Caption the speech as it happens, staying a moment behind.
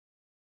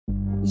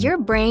Your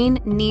brain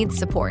needs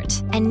support,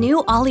 and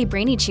new Ollie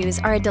Brainy Chews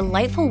are a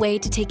delightful way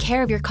to take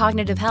care of your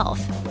cognitive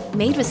health.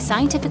 Made with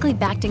scientifically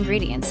backed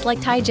ingredients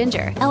like Thai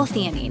ginger,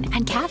 L-theanine,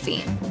 and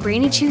caffeine,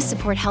 Brainy Chews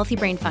support healthy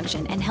brain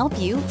function and help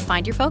you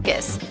find your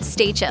focus,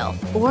 stay chill,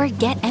 or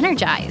get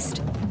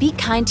energized. Be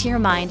kind to your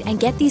mind and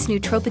get these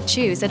nootropic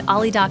chews at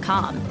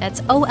ollie.com.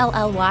 That's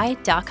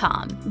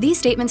OLLY.com. These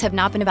statements have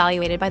not been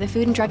evaluated by the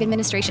Food and Drug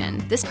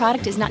Administration. This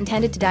product is not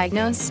intended to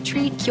diagnose,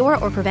 treat, cure,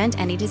 or prevent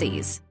any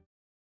disease.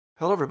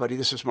 Hello, everybody.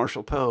 This is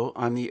Marshall Poe.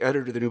 I'm the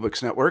editor of the New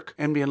Books Network.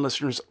 NBN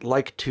listeners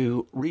like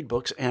to read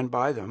books and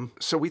buy them.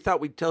 So we thought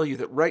we'd tell you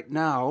that right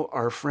now,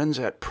 our friends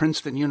at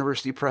Princeton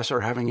University Press are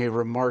having a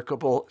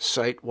remarkable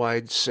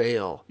site-wide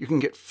sale. You can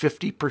get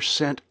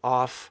 50%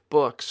 off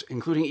books,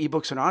 including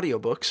ebooks and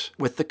audiobooks,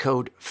 with the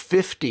code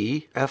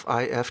 50,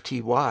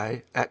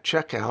 F-I-F-T-Y, at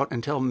checkout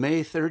until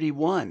May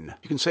 31.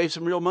 You can save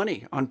some real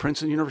money on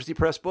Princeton University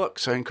Press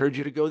books. I encourage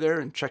you to go there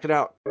and check it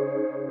out.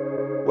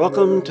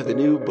 Welcome to the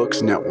New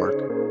Books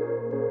Network.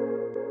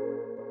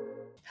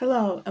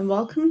 Hello, and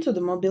welcome to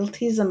the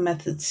Mobilities and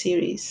Methods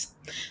series.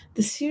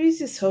 The series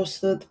is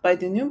hosted by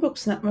the New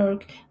Books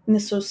Network in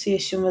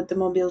association with the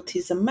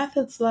Mobilities and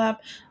Methods Lab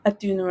at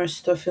the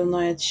University of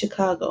Illinois at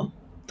Chicago.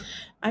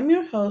 I'm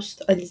your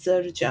host,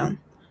 Aliza Arjan,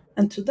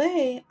 and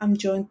today I'm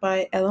joined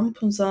by Allan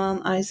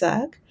Punzalan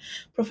Isaac,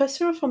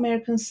 Professor of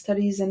American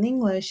Studies and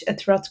English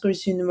at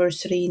Rutgers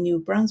University, New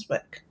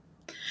Brunswick.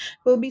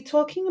 We'll be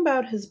talking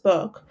about his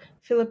book,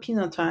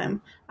 Filipino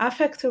Time,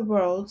 Affective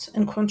Worlds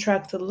and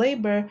Contracted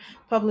Labor,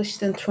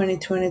 published in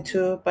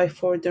 2022 by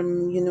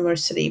Fordham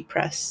University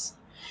Press.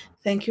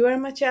 Thank you very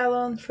much,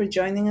 Allan, for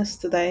joining us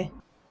today.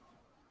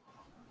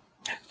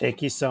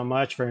 Thank you so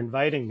much for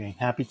inviting me.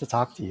 Happy to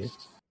talk to you.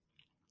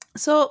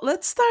 So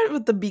let's start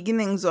with the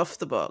beginnings of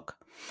the book.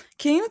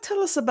 Can you tell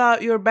us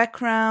about your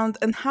background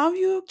and how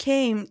you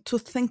came to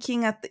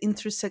thinking at the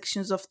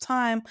intersections of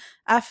time,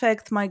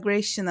 affect,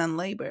 migration, and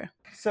labor?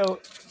 So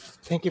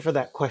thank you for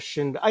that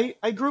question.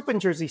 I grew up in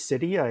Jersey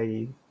City.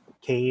 I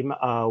came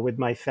with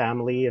my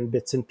family in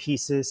bits and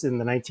pieces in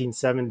the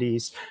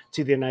 1970s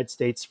to the United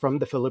States from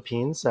the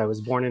Philippines. I was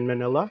born in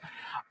Manila.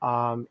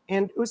 And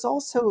it was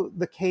also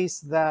the case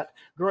that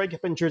growing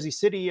up in Jersey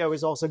City, I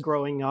was also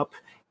growing up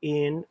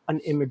in an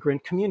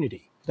immigrant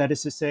community. That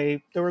is to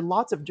say, there were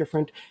lots of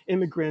different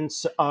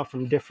immigrants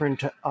from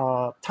different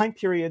time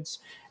periods,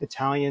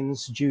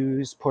 Italians,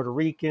 Jews, Puerto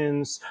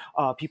Ricans,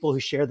 people who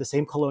share the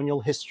same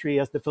colonial history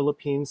as the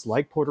Philippines,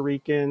 like Puerto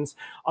Ricans,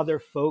 other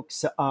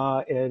folks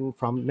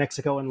from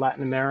Mexico and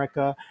Latin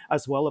America,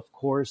 as well, of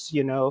course,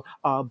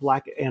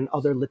 Black and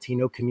other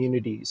Latino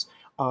communities.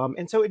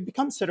 And so it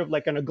becomes sort of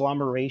like an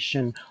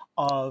agglomeration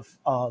of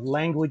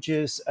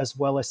languages as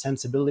well as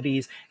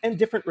sensibilities and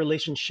different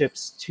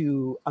relationships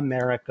to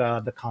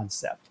America, the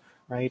concept,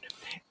 right?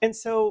 And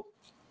so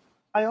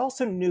I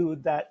also knew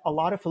that a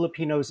lot of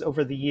Filipinos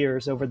over the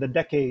years, over the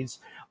decades,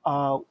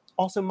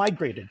 also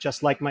migrated,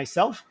 just like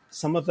myself.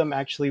 Some of them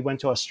actually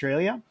went to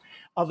Australia.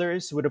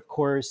 Others would, of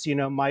course,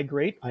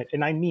 migrate.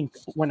 And I mean,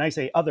 when I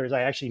say others,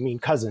 I actually mean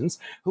cousins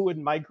who would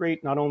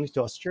migrate not only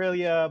to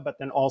Australia, but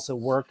then also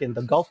work in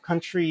the Gulf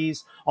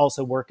countries,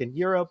 also work in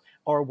Europe,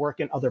 or work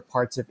in other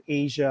parts of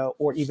Asia,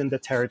 or even the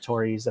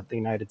territories of the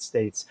United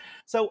States.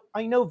 So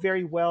I know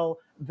very well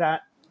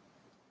that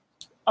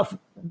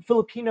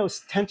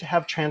Filipinos tend to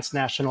have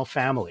transnational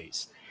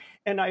families.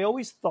 And I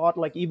always thought,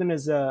 like, even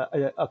as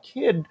a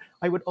kid,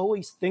 I would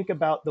always think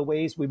about the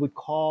ways we would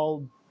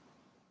call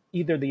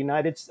either the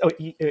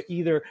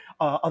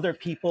other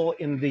people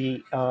in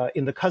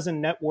the cousin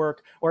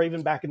network, or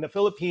even back in the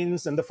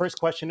Philippines. And the first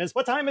question is,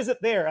 "What time is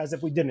it there?" As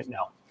if we didn't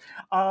know.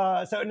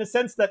 So in a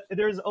sense that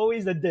there's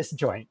always a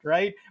disjoint,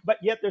 right? But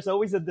yet there's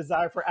always a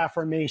desire for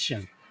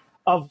affirmation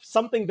of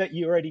something that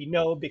you already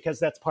know, because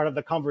that's part of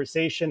the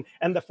conversation,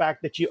 and the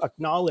fact that you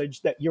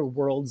acknowledge that your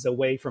worlds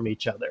away from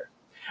each other.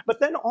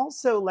 But then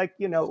also, like,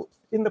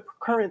 in the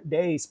current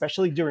day,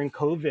 especially during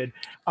COVID,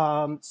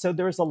 so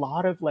there's a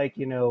lot of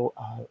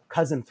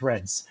cousin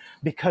threads,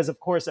 because of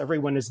course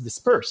everyone is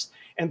dispersed,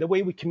 and the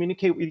way we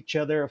communicate with each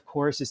other, of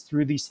course, is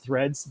through these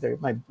threads.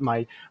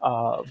 My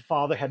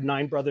father had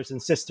 9 brothers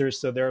and sisters,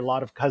 so there are a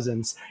lot of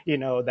cousins,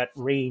 that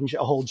range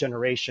a whole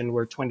generation.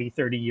 We're 20,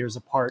 30 years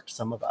apart,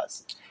 some of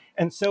us.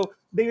 And so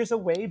there's a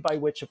way by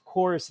which, of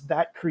course,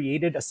 that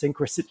created a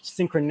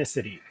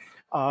synchronicity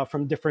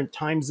from different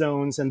time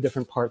zones and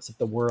different parts of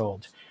the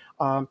world.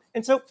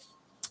 And so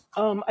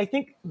I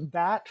think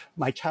that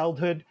my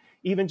childhood,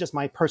 even just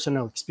my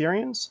personal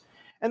experience,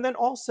 and then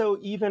also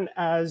even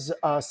as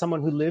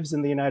someone who lives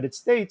in the United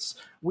States,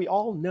 we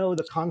all know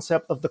the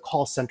concept of the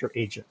call center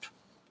agent,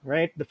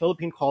 right? The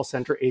Philippine call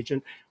center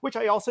agent, which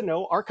I also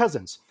know are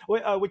cousins,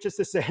 which is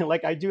to say,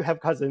 like, I do have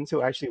cousins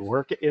who actually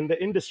work in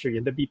the industry,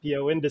 in the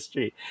BPO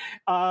industry.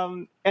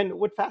 And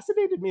what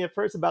fascinated me at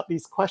first about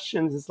these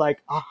questions is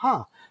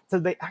so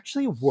they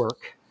actually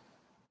work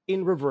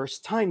in reverse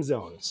time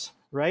zones,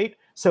 right?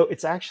 So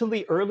it's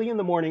actually early in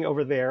the morning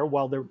over there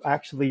while they're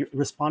actually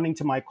responding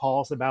to my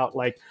calls about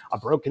like a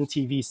broken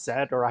TV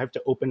set, or I have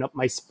to open up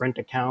my Sprint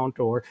account,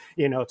 or,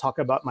 talk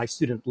about my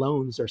student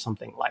loans or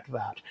something like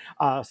that.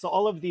 So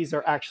all of these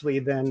are actually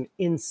then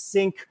in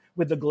sync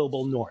with the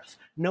global north,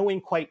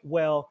 knowing quite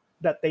well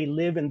that they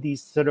live in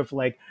these sort of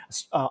like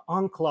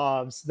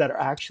enclaves that are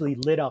actually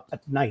lit up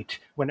at night.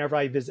 Whenever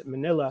I visit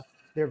Manila,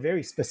 they're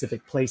very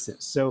specific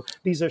places. So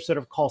these are sort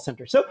of call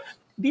centers. So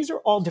these are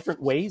all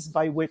different ways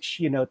by which,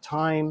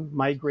 time,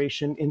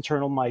 migration,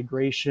 internal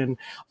migration,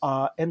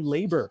 and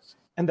labor.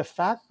 And the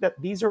fact that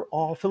these are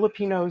all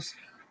Filipinos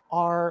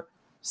are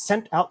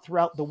sent out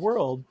throughout the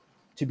world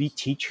to be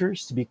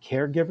teachers, to be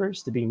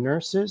caregivers, to be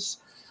nurses.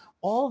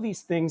 All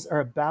these things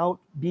are about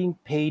being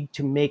paid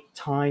to make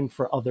time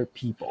for other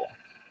people.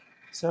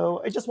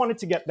 So I just wanted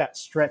to get that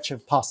stretch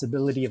of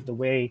possibility of the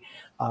way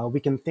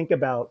we can think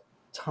about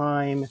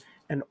time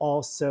and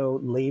also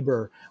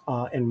labor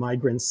and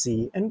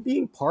migrancy and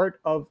being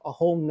part of a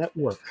whole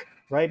network,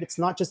 right? It's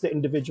not just the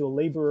individual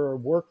laborer,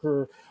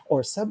 worker,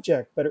 or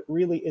subject, but it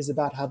really is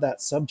about how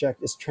that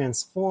subject is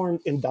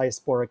transformed in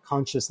diasporic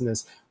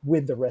consciousness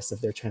with the rest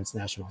of their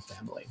transnational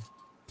family.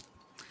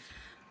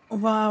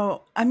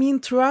 Wow. I mean,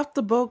 throughout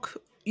the book,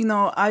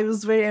 I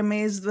was very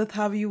amazed with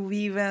how you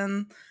weave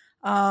in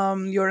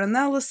your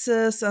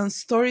analysis and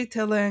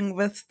storytelling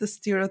with this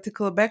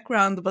theoretical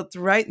background. But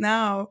right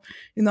now,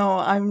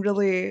 I'm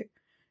really,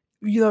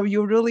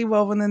 you're really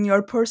woven in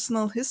your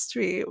personal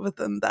history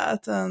within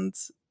that, and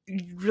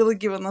you've really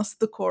given us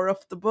the core of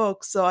the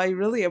book. So I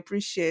really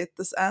appreciate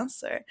this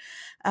answer.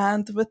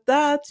 And with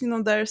that,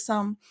 there are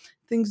some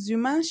things you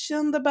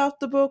mentioned about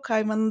the book.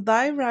 I want to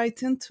dive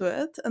right into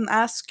it and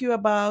ask you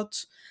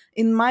about,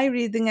 in my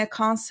reading, a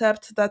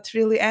concept that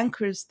really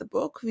anchors the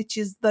book, which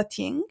is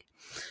dating.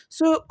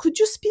 So, could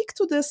you speak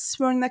to this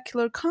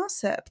vernacular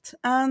concept,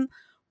 and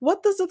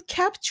what does it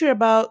capture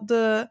about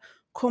the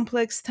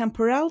complex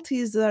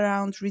temporalities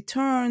around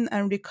return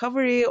and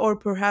recovery, or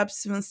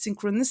perhaps even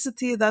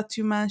synchronicity that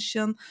you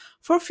mentioned,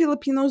 for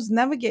Filipinos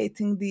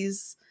navigating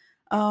these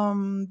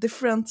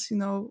different,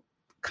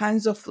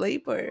 kinds of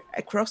labor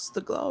across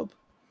the globe?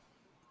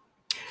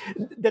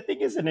 The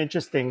thing is an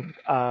interesting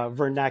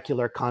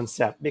vernacular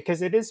concept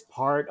because it is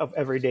part of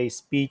everyday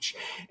speech,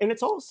 and it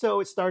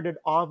started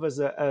off as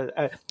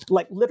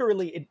like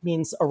literally it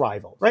means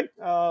arrival, right?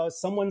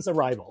 Someone's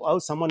arrival. Oh,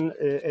 someone,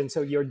 and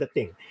so you're the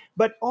thing.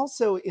 But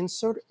also in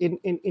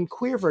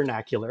queer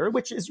vernacular,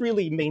 which is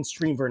really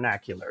mainstream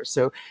vernacular.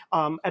 So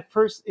at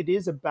first, it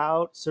is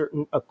about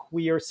a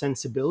queer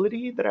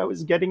sensibility that I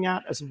was getting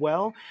at as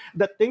well.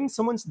 The thing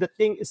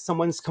is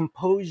someone's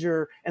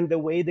composure and the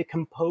way they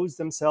compose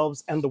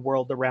themselves and the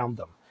world around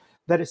them.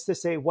 That is to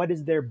say, what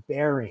is their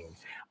bearing?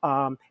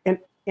 And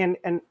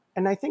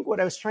I think what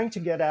I was trying to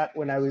get at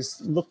when I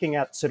was looking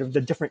at sort of the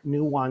different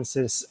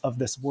nuances of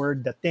this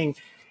word, the thing,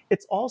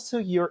 it's also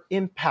your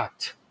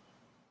impact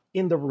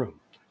in the room.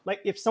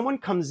 Like if someone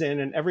comes in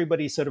and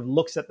everybody sort of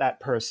looks at that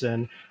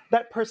person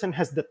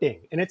has the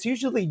thing. And it's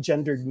usually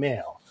gendered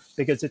male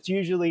because it's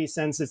usually,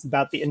 since it's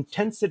about the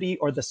intensity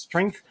or the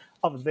strength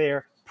of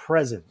their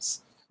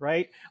presence,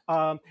 right?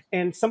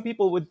 And some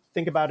people would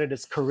think about it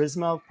as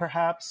charisma,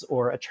 perhaps,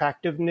 or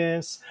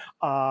attractiveness,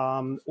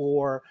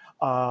 or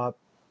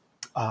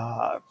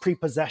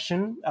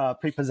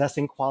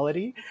prepossessing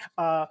quality.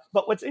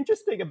 But what's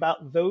interesting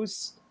about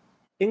those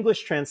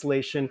English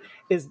translation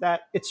is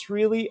that it's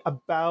really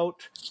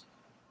about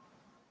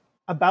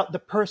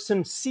the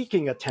person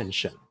seeking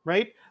attention,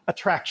 right?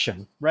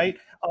 Attraction, right?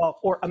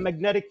 Or a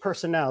magnetic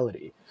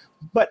personality.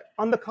 But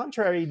on the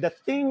contrary, the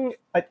thing,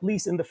 at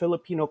least in the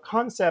Filipino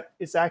concept,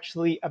 is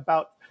actually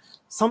about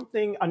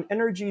something, an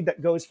energy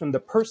that goes from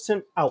the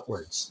person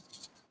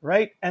outwards,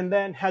 right? And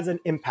then has an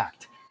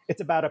impact.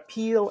 It's about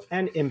appeal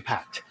and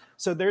impact.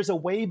 So there's a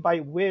way by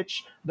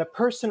which the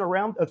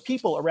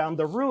people around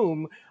the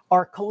room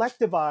are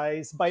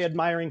collectivized by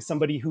admiring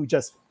somebody who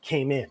just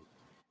came in.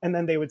 And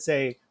then they would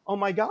say, oh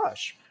my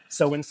gosh,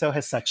 so-and-so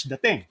has such the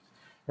thing,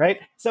 right?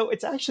 So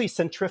it's actually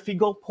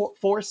centrifugal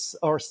force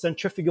or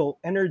centrifugal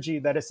energy.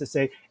 That is to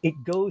say,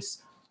 it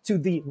goes to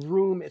the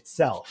room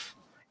itself.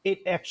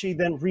 It actually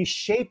then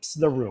reshapes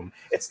the room.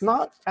 It's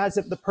not as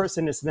if the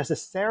person is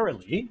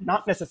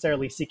not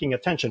necessarily seeking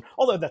attention,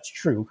 although that's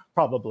true,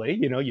 probably.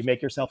 You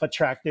make yourself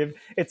attractive.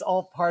 It's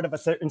all part of a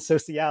certain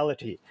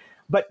sociality.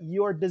 But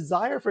your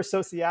desire for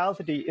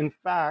sociality, in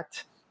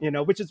fact,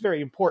 which is very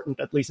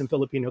important, at least in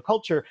Filipino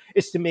culture,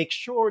 is to make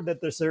sure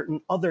that there's certain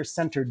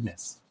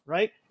other-centeredness,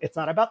 right? It's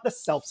not about the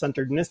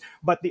self-centeredness,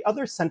 but the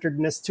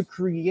other-centeredness to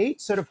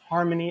create sort of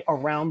harmony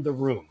around the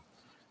room,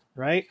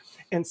 right?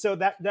 And so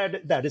that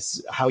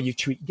is how you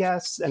treat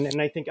guests.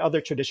 And I think other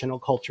traditional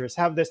cultures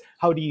have this.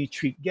 How do you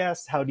treat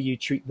guests? How do you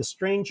treat the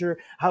stranger?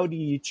 How do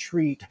you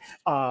treat,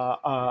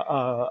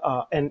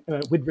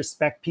 with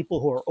respect,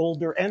 people who are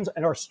older and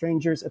are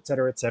strangers, et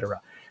cetera, et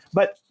cetera.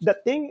 But the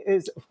thing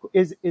is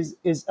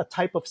a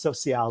type of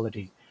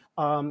sociality.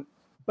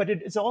 But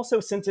it is also,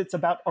 since it's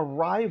about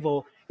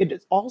arrival, it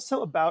is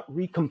also about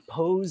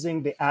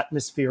recomposing the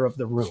atmosphere of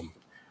the room.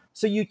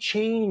 So you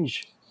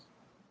change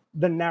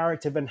the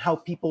narrative and how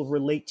people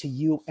relate to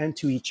you and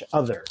to each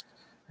other,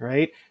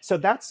 right? So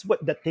that's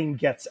what the thing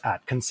gets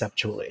at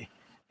conceptually.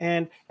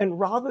 And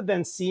rather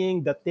than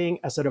seeing the thing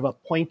as sort of a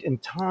point in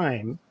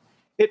time,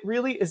 it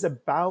really is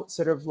about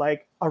sort of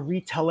like a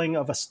retelling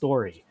of a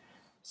story.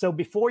 So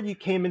before you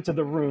came into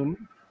the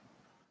room,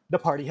 the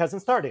party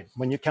hasn't started.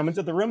 When you come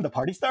into the room, the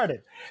party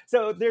started.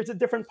 So there's a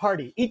different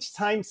party. Each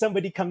time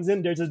somebody comes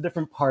in, there's a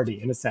different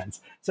party in a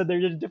sense. So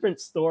there's a different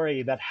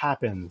story that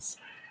happens.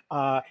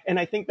 And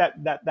I think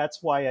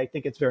that's why I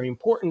think it's very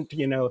important,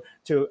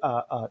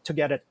 to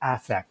get at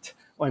affect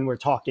when we're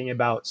talking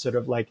about sort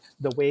of like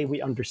the way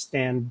we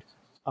understand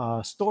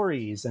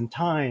stories and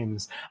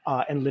times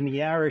and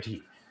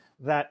linearity.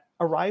 That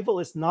arrival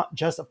is not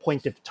just a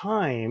point of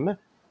time,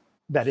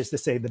 that is to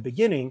say, the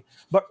beginning,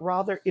 but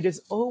rather it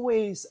is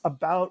always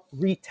about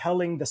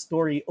retelling the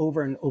story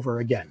over and over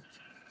again.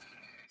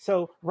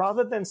 So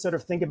rather than sort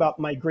of think about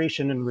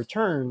migration and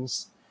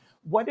returns,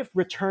 what if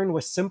return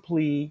was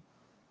simply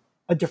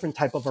a different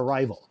type of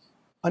arrival,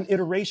 an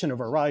iteration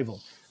of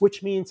arrival,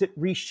 which means it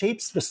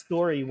reshapes the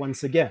story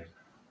once again.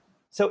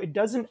 So it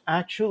doesn't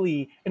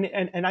actually,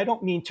 and I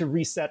don't mean to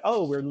reset,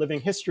 oh, we're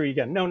living history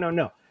again. No, no,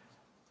 no.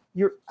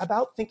 You're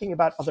about thinking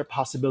about other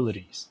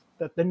possibilities,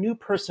 that the new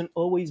person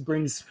always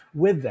brings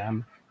with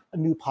them a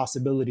new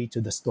possibility to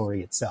the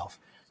story itself.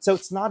 So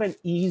it's not an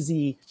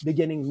easy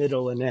beginning,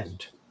 middle, and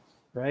end,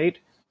 right?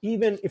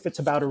 Even if it's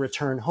about a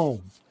return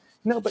home.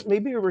 No, but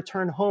maybe a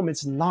return home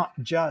is not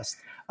just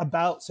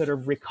about sort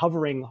of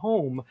recovering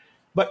home,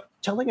 but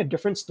telling a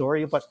different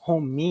story of what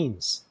home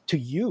means to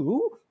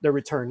you, the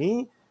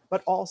returnee,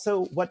 but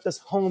also what does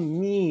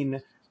home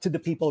mean to the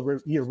people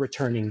you're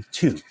returning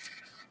to.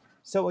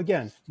 So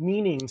again,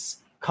 meanings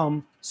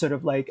come sort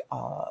of like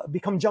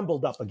become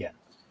jumbled up again.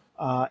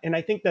 And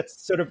I think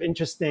that's sort of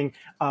interesting,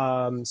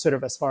 sort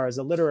of as far as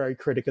a literary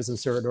critic is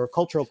concerned or a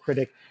cultural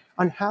critic,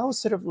 on how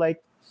sort of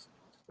like,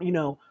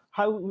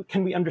 how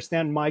can we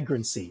understand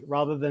migrancy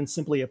rather than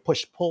simply a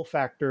push-pull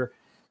factor,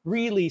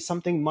 really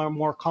something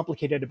more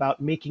complicated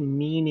about making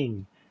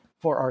meaning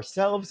for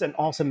ourselves and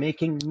also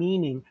making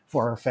meaning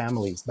for our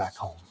families back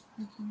home.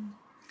 Mm-hmm.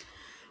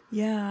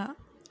 Yeah,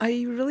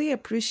 I really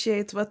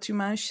appreciate what you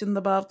mentioned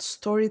about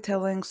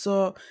storytelling.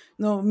 So,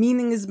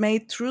 meaning is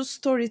made through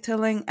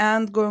storytelling.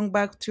 And going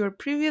back to your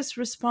previous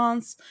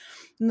response,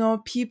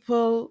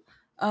 people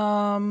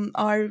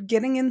are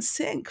getting in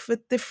sync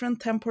with different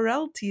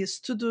temporalities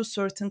to do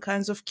certain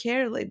kinds of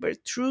care labor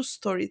through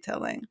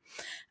storytelling.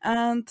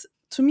 And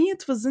to me,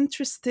 it was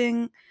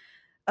interesting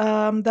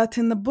that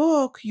in the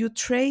book you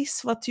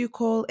trace what you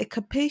call a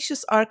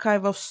capacious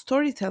archive of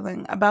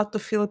storytelling about the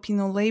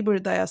Filipino labor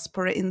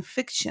diaspora in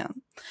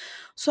fiction.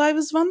 So I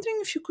was wondering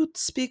if you could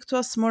speak to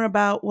us more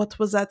about what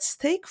was at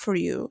stake for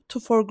you to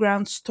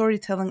foreground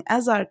storytelling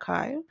as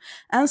archive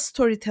and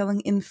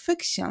storytelling in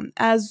fiction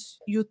as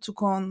you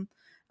took on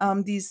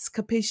these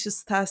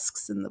capacious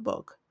tasks in the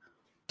book.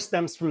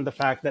 Stems from the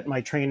fact that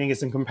my training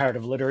is in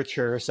comparative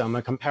literature, so I'm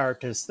a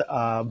comparatist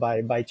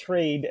by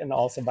trade and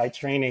also by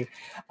training,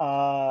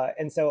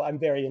 and so I'm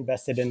very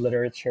invested in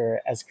literature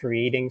as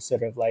creating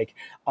sort of like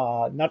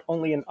not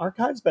only an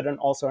archives, but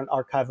also an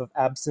archive of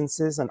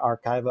absences, an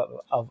archive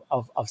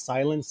of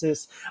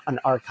silences, an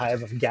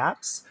archive of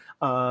gaps.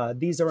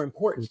 These are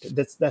important.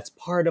 That's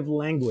part of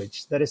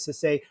language. That is to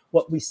say,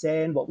 what we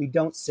say and what we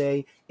don't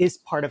say is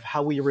part of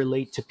how we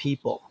relate to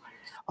people.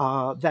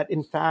 That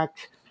in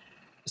fact,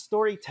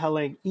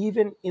 storytelling,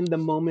 even in the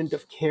moment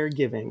of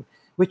caregiving,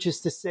 which is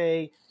to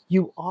say,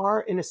 you are,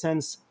 in a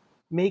sense,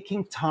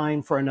 making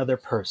time for another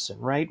person,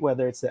 right?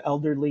 Whether it's the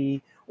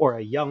elderly or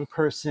a young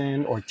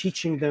person or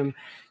teaching them,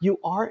 you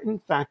are, in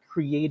fact,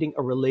 creating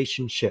a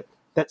relationship.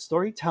 That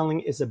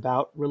storytelling is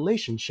about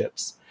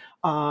relationships.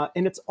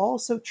 And it's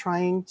also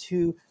trying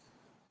to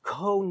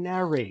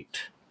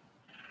co-narrate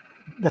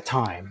the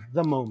time,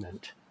 the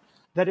moment.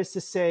 That is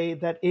to say,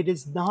 that it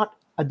is not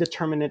a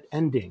determinate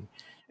ending.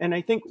 And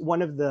I think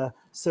one of the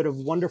sort of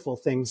wonderful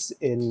things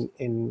and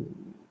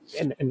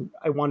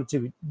I wanted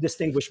to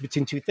distinguish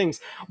between two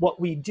things. What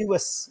we do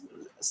as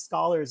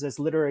scholars, as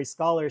literary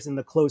scholars in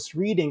the close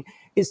reading,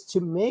 is to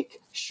make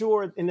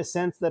sure, in a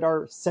sense, that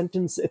our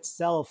sentence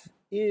itself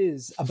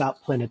is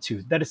about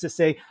plenitude. That is to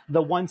say,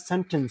 the one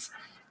sentence,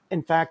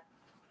 in fact,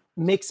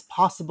 makes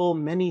possible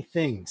many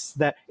things,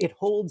 that it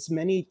holds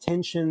many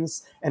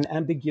tensions and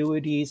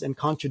ambiguities and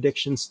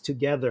contradictions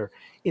together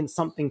in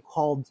something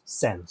called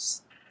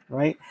sense,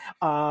 right?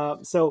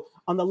 So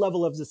on the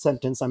level of the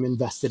sentence, I'm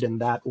invested in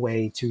that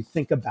way to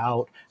think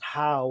about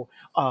how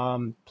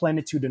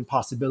plenitude and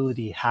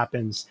possibility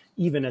happens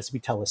even as we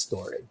tell a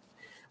story.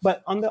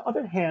 But on the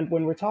other hand,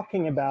 when we're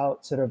talking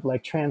about sort of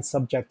like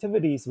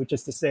transsubjectivities, which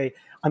is to say,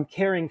 I'm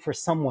caring for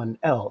someone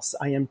else,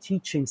 I am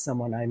teaching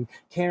someone, I'm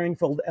caring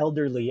for the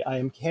elderly, I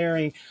am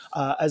caring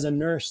as a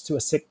nurse to a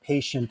sick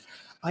patient,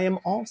 I am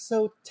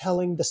also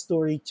telling the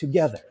story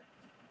together.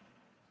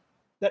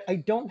 That I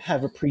don't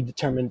have a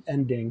predetermined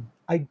ending.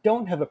 I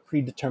don't have a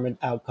predetermined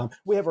outcome.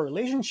 We have a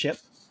relationship,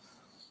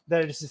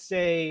 That is to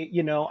say,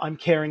 I'm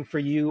caring for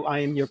you. I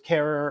am your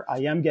carer. I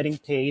am getting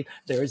paid.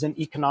 There is an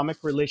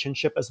economic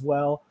relationship as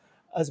well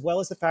as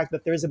the fact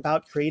that there's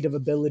about creative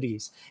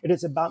abilities. It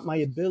is about my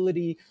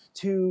ability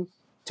to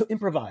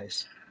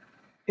improvise.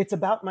 It's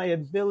about my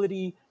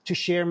ability to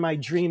share my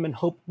dream and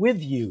hope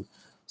with you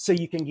so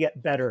you can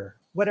get better,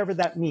 whatever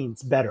that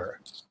means, better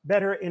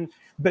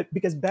but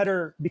because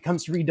better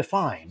becomes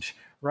redefined,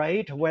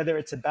 right? Whether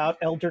it's about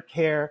elder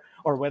care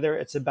or whether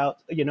it's about,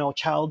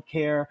 child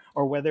care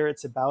or whether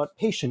it's about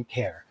patient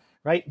care,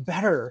 right?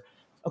 Better.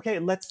 Okay,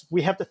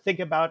 we have to think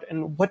about,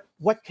 and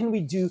what can we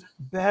do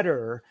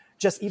better,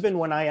 just even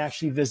when I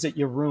actually visit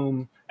your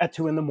room at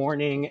 2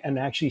 a.m. and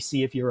actually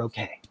see if you're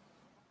okay,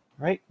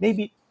 right?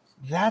 Maybe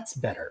that's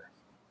better,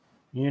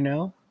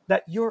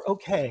 that you're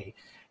okay.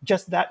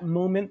 Just that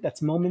moment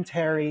that's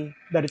momentary,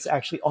 that it's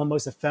actually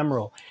almost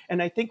ephemeral. And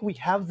I think we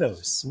have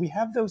those. We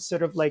have those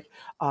sort of like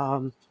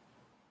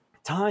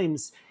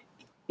times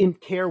in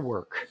care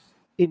work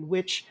in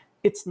which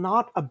it's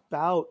not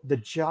about the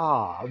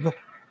job,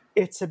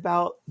 it's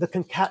about the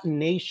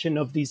concatenation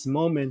of these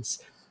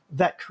moments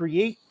that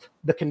create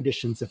the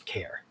conditions of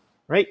care,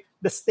 right?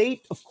 The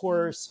state, of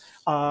course,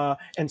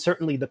 and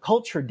certainly the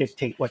culture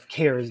dictate what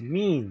care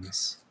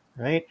means,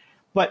 right?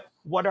 But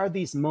what are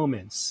these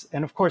moments?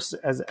 And of course,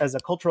 as a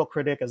cultural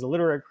critic, as a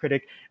literary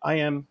critic, I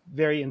am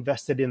very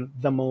invested in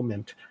the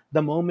moment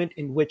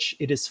in which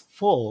it is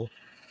full,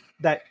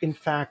 that in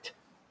fact,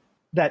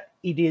 that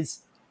it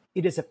is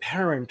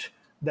apparent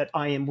that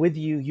I am with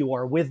you, you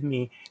are with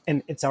me,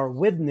 and it's our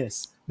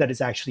witness that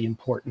is actually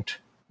important,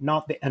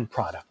 not the end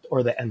product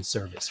or the end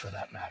service for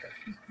that matter.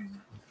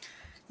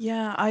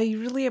 Yeah, I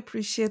really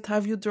appreciate how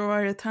you draw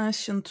our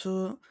attention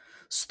to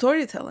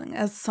storytelling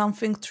as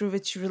something through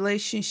which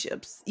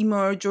relationships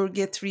emerge or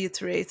get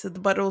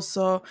reiterated, but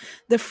also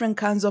different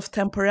kinds of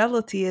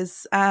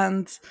temporalities.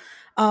 And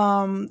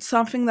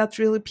something that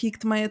really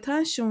piqued my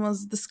attention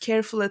was this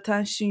careful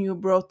attention you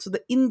brought to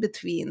the in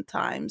between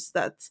times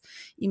that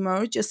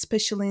emerge,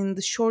 especially in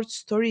the short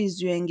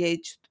stories you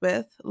engaged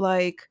with,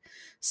 like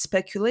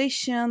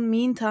speculation,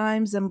 mean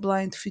times, and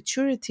blind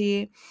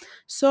futurity.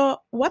 So,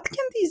 what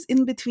can these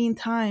in between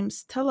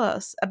times tell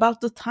us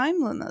about the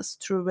timeliness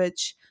through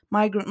which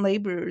migrant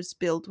laborers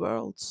build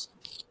worlds?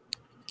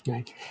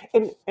 Right.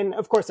 And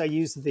of course I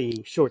use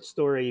the short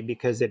story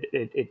because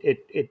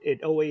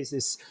it always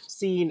is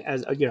seen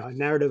as a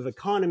narrative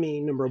economy,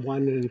 number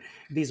one, and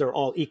these are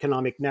all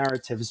economic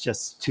narratives,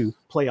 just to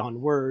play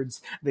on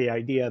words. The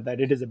idea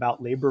that it is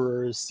about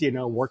laborers,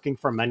 working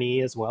for money,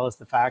 as well as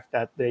the fact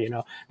that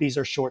these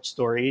are short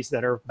stories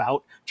that are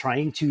about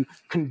trying to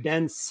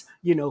condense,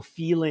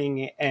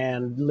 feeling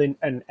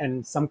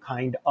and some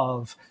kind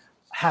of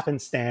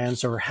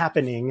happenstance or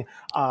happening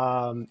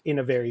in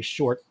a very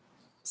short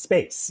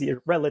space,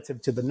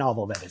 relative to the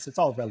novel. That is, it's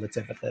all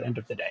relative at the end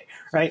of the day,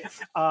 right?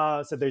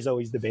 So there's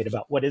always debate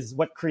about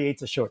what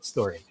creates a short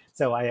story.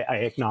 So I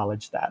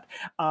acknowledge that.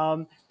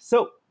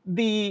 So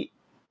the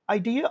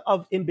idea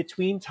of in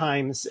between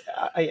times,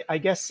 I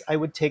guess I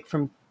would take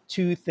from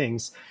two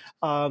things.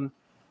 What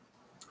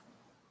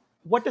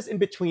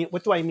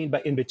do I mean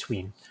by in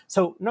between?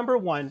 So number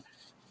one,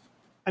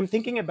 I'm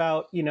thinking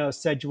about, Eve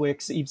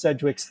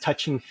Sedgwick's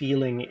touching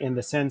feeling, in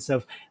the sense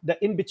of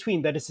the in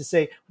between. That is to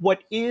say,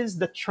 what is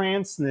the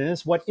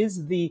transness? What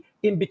is the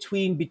in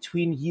between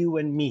you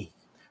and me,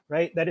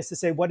 right? That is to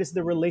say, what is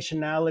the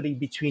relationality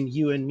between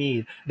you and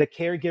me, the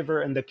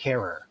caregiver and the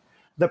carer?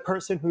 The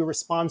person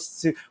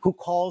who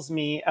calls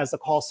me as a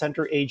call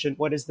center agent,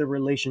 what is the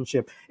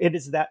relationship? It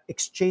is that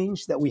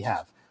exchange that we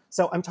have.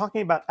 So I'm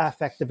talking about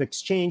affective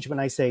exchange when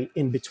I say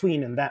in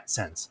between, in that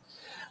sense.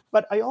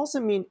 But I also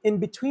mean in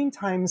between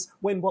times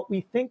when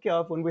we think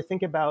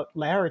about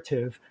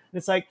narrative,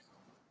 it's like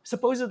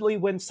supposedly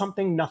when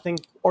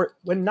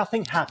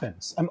nothing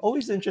happens. I'm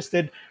always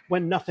interested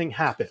when nothing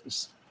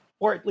happens,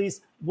 or at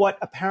least what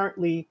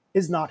apparently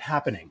is not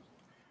happening.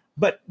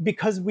 But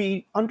because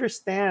we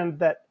understand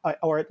that,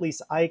 or at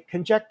least I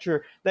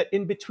conjecture that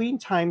in between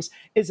times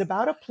is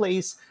about a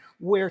place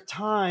where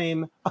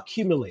time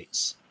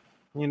accumulates.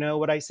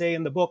 What I say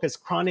in the book is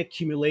chronic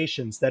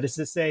accumulations. That is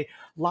to say,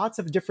 lots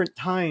of different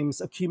times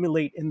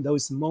accumulate in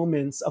those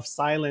moments of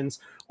silence,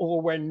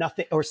 or where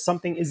nothing or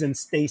something is in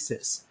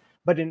stasis.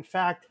 But in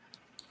fact,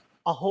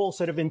 a whole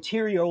sort of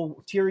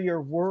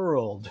interior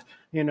world,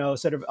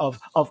 sort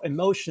of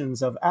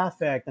emotions, of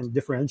affect, and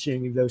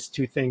differentiating those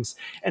two things,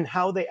 and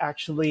how they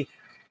actually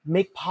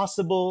make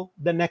possible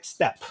the next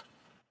step,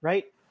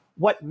 right?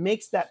 What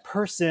makes that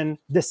person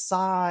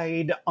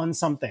decide on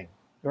something?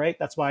 Right?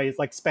 That's why it's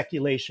like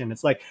speculation.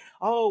 It's like,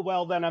 oh,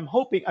 well, then I'm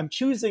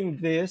choosing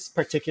this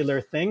particular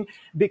thing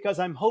because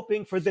I'm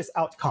hoping for this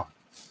outcome.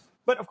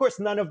 But of course,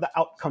 none of the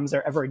outcomes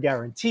are ever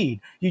guaranteed.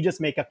 You just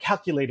make a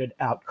calculated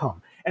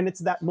outcome. And it's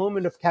that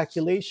moment of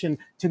calculation,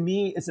 to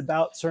me, is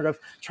about sort of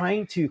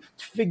trying to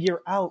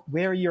figure out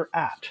where you're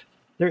at.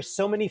 There's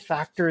so many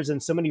factors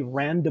and so many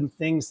random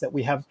things that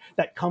we have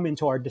that come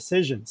into our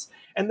decisions.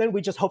 And then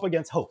we just hope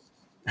against hope.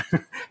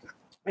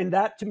 And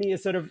that to me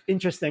is sort of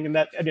interesting, and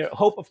that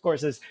hope, of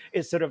course, is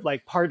sort of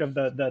like part of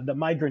the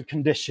migrant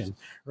condition,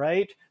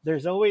 right?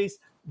 There's always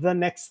the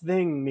next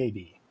thing,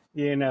 maybe,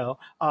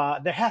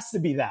 there has to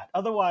be that,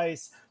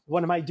 otherwise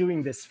what am I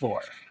doing this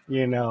for,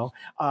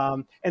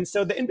 and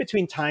so the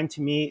in-between time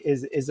to me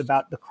is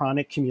about the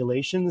chronic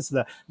accumulations,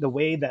 the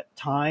way that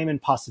time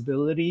and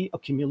possibility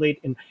accumulate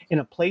in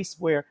a place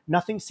where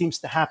nothing seems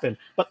to happen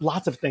but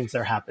lots of things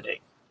are happening,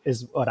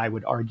 is what I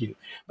would argue.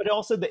 But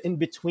also the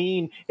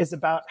in-between is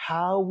about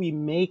how we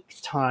make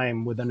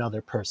time with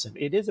another person.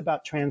 It is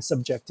about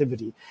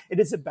transsubjectivity. It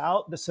is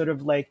about the sort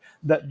of like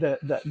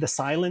the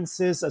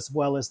silences as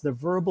well as the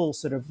verbal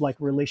sort of like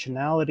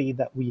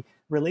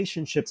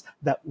relationships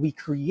that we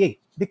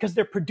create, because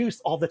they're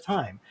produced all the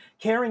time.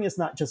 Caring is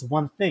not just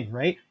one thing,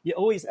 right? You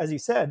always, as you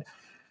said,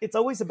 it's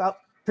always about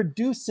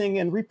producing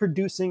and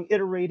reproducing,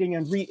 iterating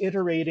and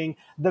reiterating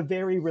the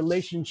very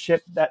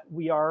relationship that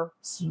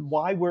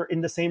why we're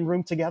in the same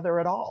room together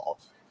at all,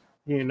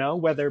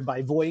 whether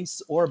by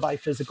voice or by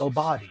physical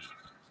body,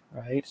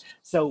 right?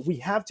 So we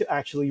have to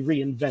actually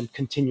reinvent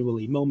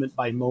continually, moment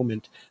by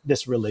moment,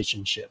 this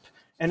relationship.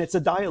 And it's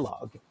a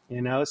dialogue,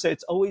 so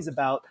it's always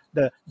about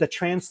the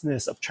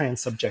transness of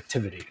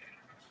transsubjectivity.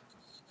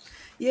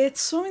 Yeah,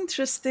 it's so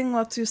interesting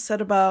what you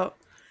said about,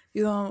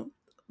 you know,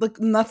 like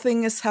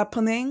nothing is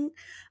happening,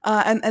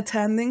 and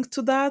attending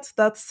to that.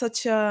 That's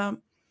such a,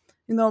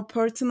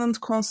 pertinent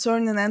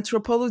concern in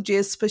anthropology,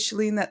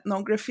 especially in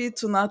ethnography,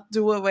 to not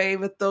do away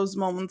with those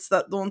moments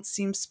that don't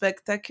seem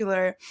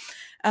spectacular.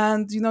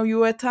 And,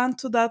 you attend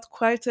to that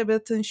quite a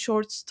bit in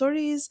short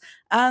stories,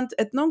 and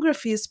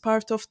ethnography is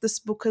part of this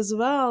book as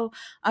well.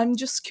 I'm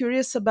just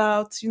curious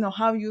about,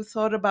 how you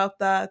thought about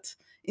that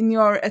in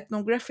your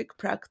ethnographic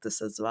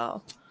practice as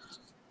well.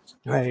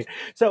 Right.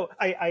 So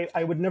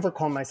I would never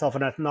call myself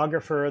an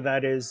ethnographer.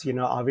 That is,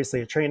 obviously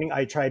a training.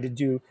 I try to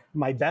do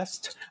my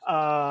best,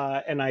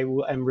 and I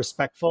am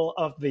respectful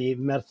of the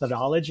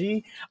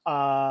methodology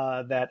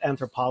that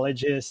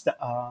anthropologists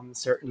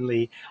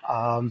certainly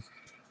are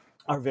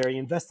very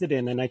invested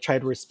in, and I try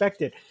to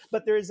respect it.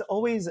 But there is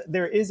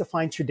a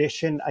fine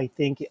tradition, I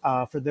think,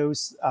 for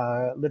those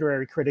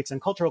literary critics and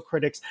cultural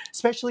critics,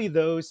 especially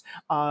those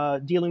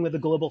dealing with the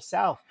global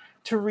South,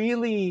 to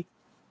really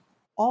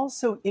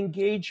also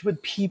engage with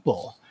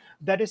people.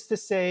 That is to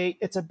say,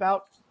 it's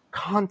about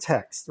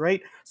context,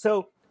 right?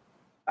 So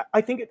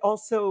I think it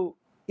also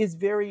is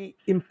very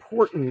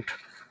important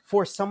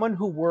for someone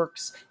who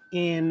works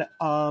in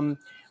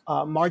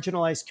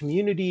marginalized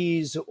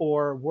communities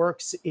or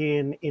works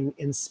in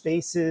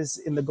spaces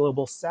in the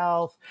global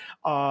South.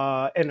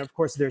 And of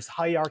course, there's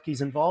hierarchies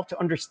involved, to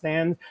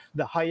understand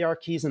the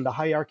hierarchies and the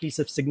hierarchies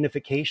of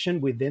signification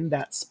within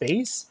that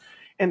space.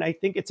 And I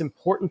think it's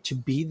important to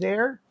be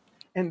there.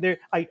 And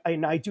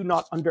I do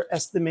not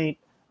underestimate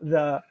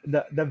the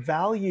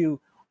value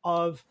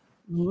of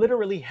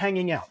literally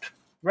hanging out,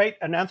 right?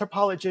 An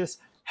anthropologist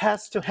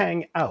has to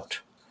hang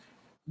out.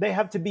 They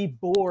have to be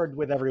bored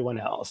with everyone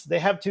else. They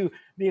have to,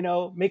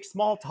 make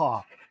small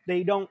talk.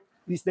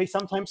 They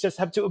sometimes just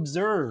have to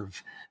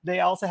observe. They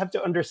also have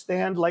to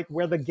understand like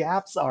where the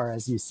gaps are,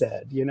 as you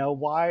said.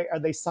 Why are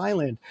they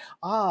silent?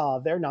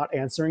 They're not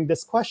answering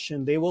this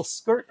question. They will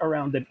skirt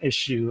around an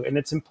issue, and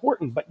it's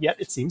important, but yet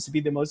it seems to be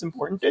the most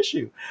important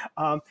issue.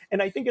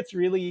 And I think it's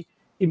really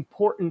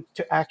important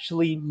to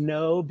actually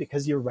know,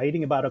 because you're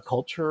writing about a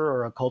culture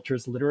or a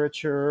culture's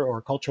literature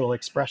or cultural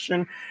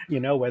expression,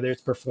 whether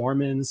it's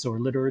performance or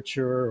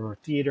literature or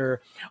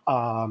theater,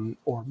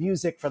 or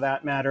music for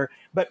that matter.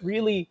 But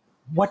really,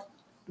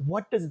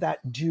 what does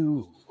that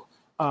do?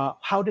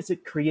 How does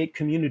it create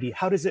community?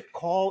 How does it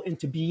call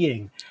into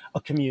being a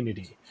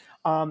community?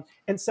 And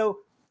so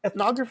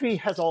ethnography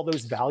has all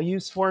those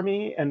values for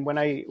me. And when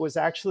I was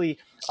actually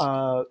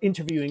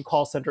interviewing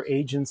call center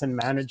agents and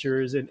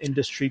managers and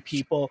industry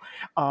people,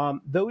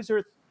 those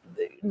are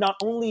not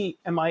only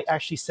am I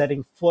actually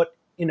setting foot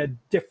in a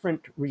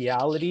different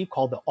reality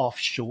called the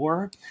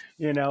offshore,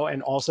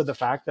 and also the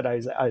fact that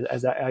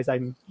as I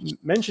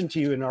mentioned to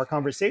you in our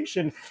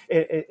conversation,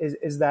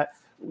 is that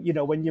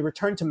when you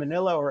return to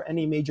Manila or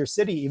any major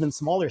city, even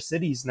smaller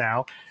cities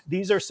now,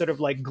 these are sort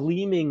of like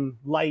gleaming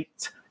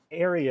light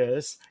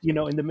areas,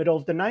 in the middle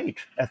of the night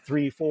at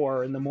 3,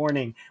 4 in the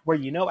morning, where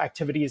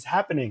activity is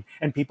happening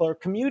and people are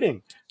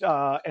commuting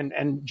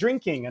and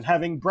drinking and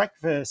having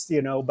breakfast,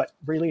 but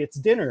really it's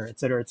dinner, et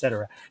cetera, et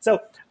cetera. So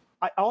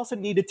I also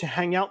needed to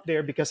hang out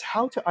there, because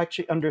how to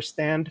actually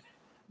understand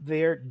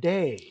their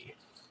day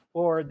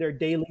or their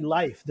daily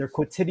life, their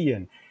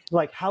quotidian,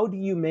 like how do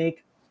you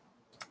make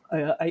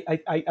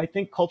I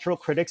think cultural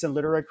critics and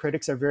literary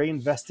critics are very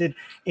invested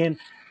in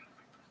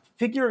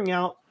figuring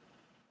out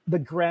the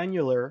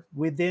granular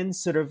within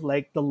sort of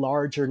like the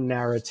larger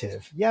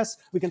narrative. Yes,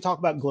 we can talk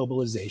about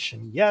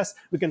globalization. Yes,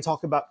 we can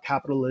talk about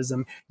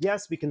capitalism.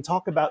 Yes, we can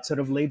talk about sort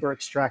of labor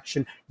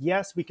extraction.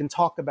 Yes, we can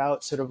talk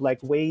about sort of like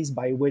ways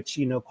by which,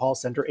 call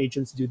center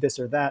agents do this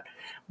or that.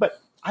 But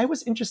I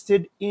was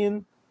interested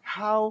in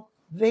how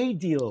they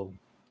deal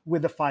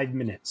with the 5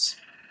 minutes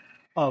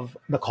of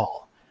the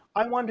call.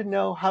 I want to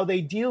know how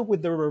they deal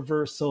with the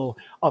reversal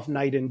of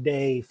night and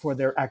day for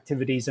their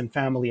activities and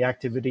family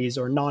activities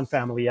or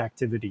non-family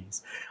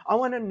activities. I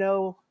want to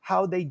know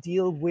how they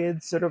deal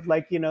with sort of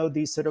like,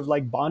 these sort of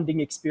like bonding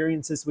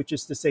experiences, which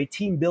is to say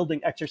team building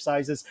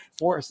exercises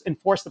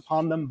enforced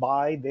upon them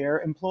by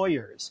their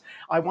employers.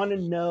 I want to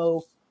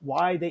know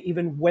why they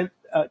even went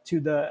to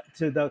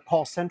the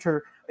call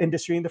center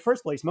industry in the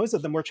first place. Most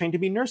of them were trained to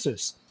be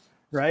nurses,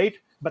 right?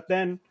 But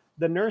then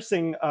the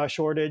nursing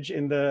shortage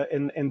in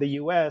the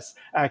U.S.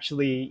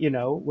 actually,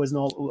 was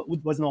no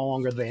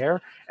longer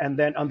there. And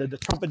then under the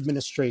Trump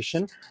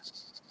administration,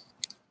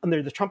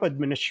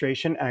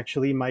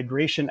 actually,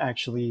 migration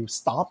actually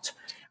stopped.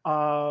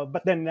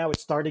 But then now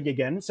it's starting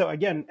again. So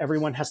again,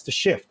 everyone has to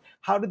shift.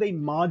 How do they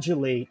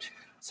modulate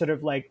sort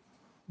of like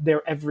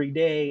their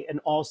everyday and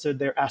also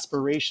their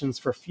aspirations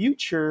for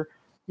future,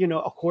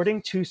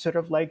 according to sort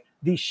of like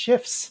these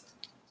shifts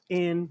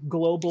in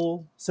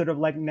global sort of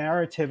like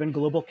narrative and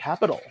global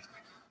capital,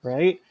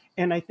 right?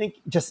 And I think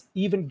just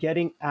even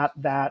getting at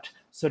that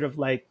sort of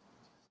like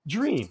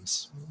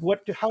dreams,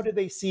 how do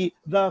they see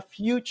the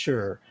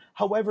future,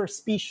 however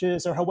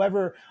specious or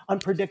however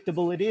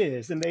unpredictable it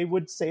is? And they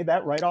would say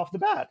that right off the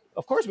bat.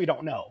 Of course we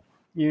don't know,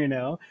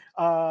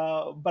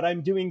 but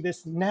I'm doing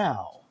this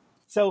now.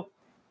 So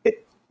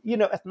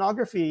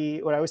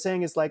ethnography, what I was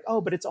saying is like,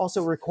 oh, but it's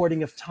also a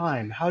recording of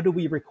time. How do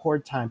we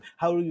record time?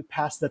 How do we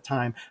pass the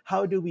time?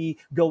 How do we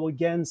go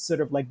against sort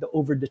of like the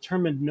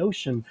overdetermined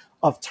notion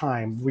of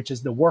time, which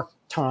is the work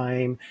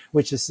time,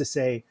 which is to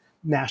say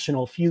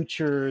national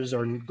futures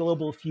or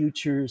global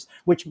futures,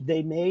 which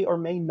they may or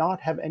may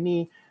not have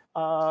any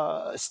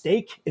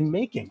stake in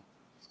making.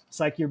 It's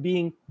like you're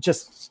being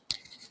just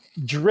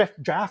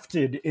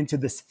drafted into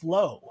this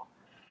flow.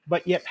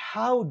 But yet,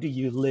 how do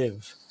you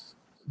live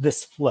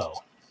this flow?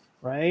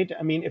 Right?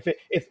 I mean,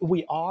 if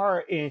we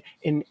are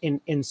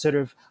in sort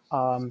of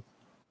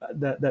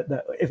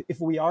if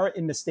we are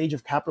in the stage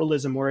of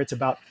capitalism where it's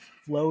about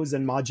flows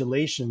and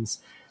modulations,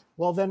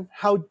 well, then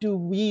how do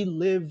we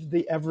live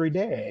the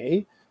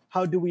everyday?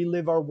 How do we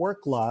live our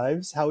work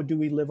lives? How do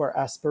we live our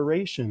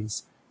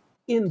aspirations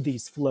in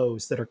these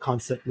flows that are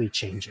constantly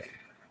changing?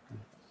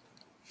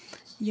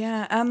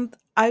 Yeah, and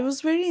I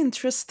was very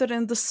interested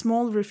in the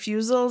small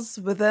refusals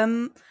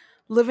within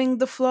living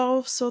the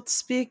flow, so to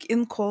speak,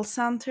 in call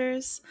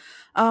centers.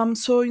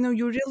 So,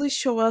 you really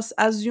show us,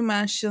 as you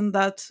mentioned,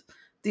 that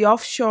the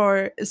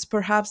offshore is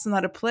perhaps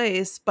not a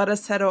place, but a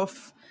set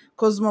of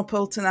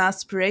cosmopolitan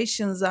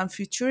aspirations and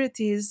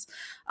futurities.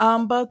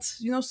 But,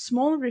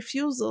 small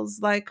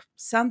refusals like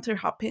center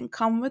hopping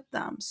come with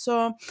them.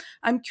 So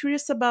I'm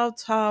curious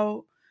about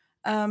how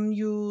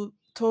you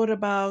thought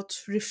about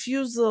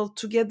refusal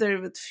together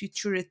with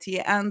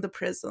futurity and the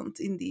present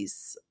in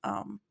these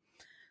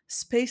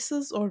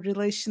spaces or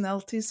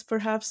relationalities,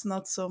 perhaps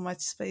not so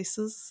much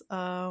spaces,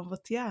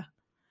 but yeah.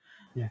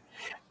 Yeah,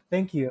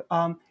 thank you.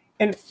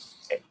 And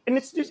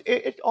it's just,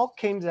 it all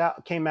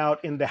came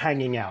out in the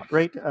hanging out,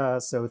 right?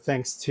 So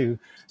thanks to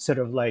sort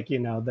of like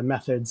the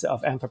methods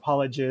of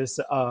anthropologists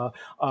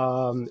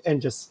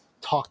and just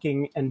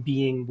talking and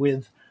being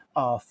with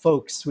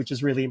folks, which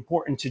is really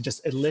important to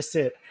just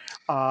elicit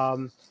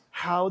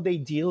how they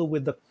deal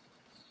with the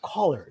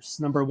callers,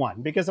 number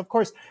one, because of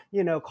course,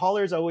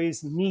 callers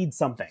always need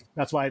something.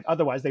 That's why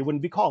otherwise they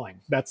wouldn't be calling.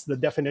 That's the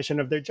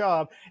definition of their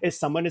job, is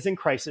someone is in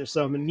crisis,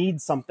 someone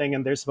needs something,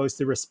 and they're supposed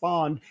to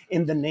respond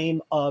in the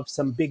name of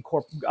some big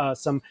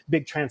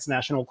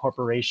transnational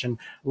corporation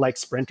like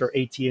Sprint or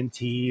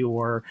AT&T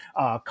or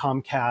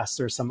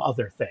Comcast or some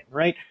other thing,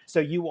 right? So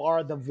you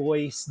are the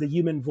voice, the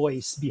human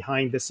voice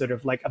behind this sort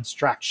of like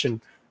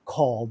abstraction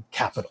called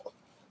capital,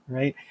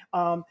 right?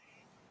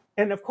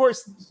 And of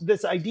course,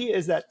 this idea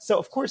is that, so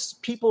of course,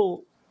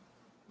 people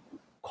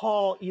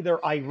call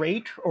either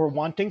irate or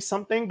wanting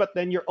something, but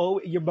then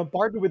you're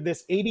bombarded with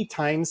this 80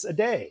 times a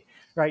day,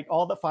 right?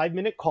 All the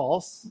 5-minute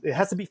calls, it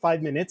has to be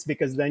 5 minutes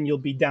because then you'll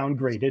be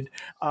downgraded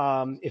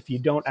if you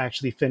don't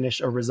actually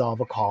finish or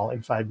resolve a call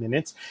in 5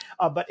 minutes.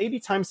 But 80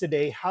 times a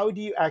day, how do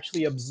you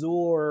actually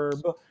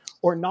absorb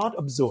or not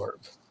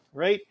absorb,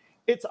 right?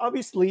 It's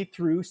obviously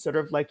through sort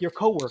of like your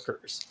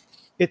coworkers.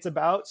 It's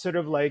about sort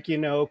of like,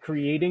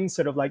 creating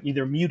sort of like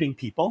either muting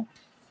people,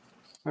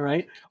 all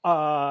right?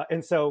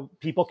 And so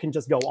people can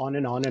just go on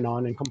and on and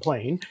on and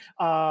complain.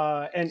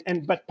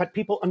 But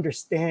people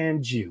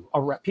understand you,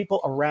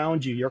 people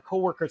around you, your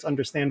coworkers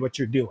understand what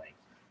you're doing,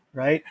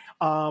 right?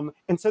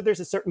 And so there's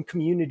a certain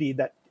community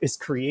that is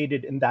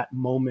created in that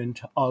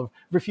moment of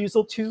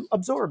refusal to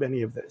absorb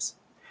any of this.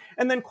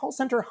 And then call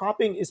center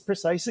hopping is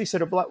precisely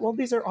sort of like, well,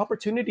 these are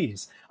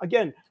opportunities.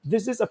 Again,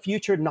 this is a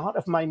future not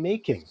of my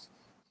making.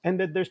 And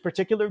that there's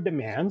particular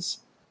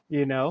demands,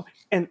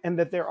 and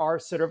that there are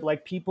sort of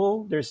like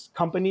people, there's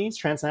companies,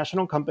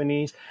 transnational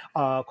companies,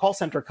 call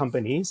center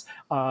companies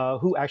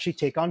who actually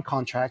take on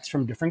contracts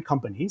from different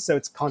companies. So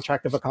it's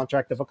contract of a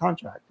contract of a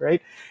contract,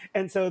 right?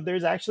 And so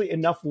there's actually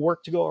enough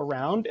work to go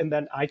around, and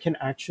then I can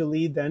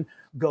actually then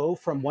go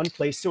from one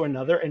place to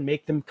another and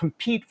make them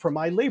compete for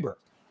my labor.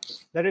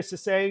 That is to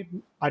say,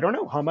 I don't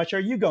know, how much are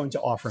you going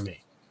to offer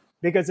me?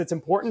 because it's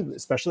important,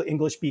 especially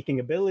English speaking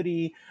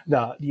ability,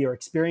 your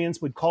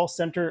experience with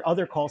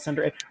other call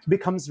center, it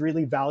becomes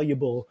really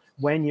valuable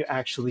when you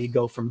actually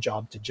go from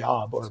job to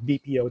job or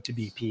BPO to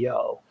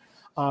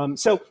BPO.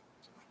 So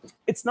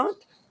it's not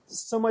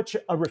so much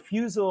a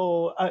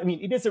refusal. I mean,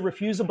 it is a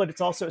refusal, but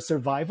it's also a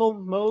survival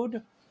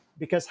mode,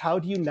 because how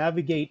do you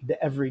navigate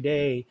the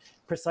everyday,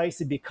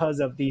 precisely because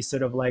of the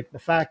sort of like the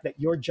fact that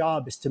your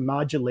job is to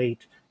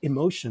modulate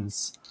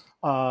emotions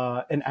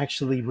and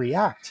actually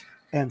react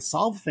and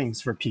solve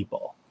things for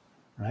people,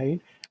 right?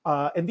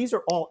 And these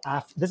are all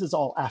this is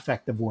all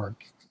affective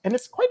work, and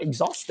it's quite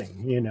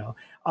exhausting,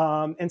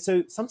 and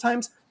so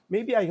sometimes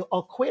maybe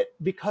I'll quit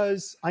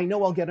because I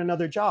know I'll get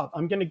another job.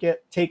 I'm going to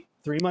take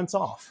 3 months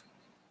off.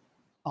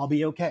 I'll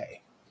be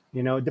okay.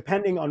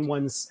 Depending on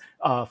one's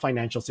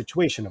financial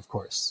situation, of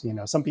course.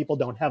 Some people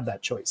don't have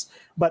that choice,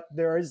 but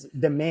there is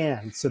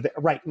demand. So that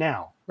right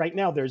now,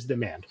 there's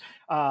demand.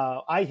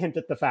 I hint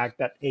at the fact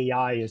that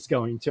AI is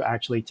going to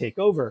actually take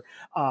over.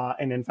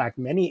 And in fact,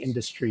 many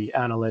industry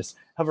analysts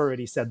have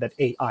already said that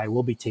AI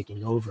will be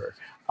taking over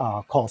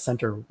call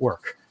center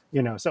work.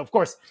 So of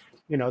course,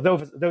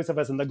 those of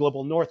us in the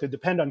global north who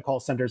depend on call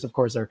centers, of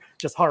course, are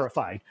just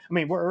horrified. I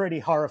mean, we're already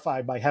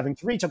horrified by having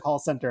to reach a call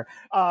center.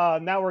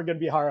 Now we're going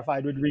to be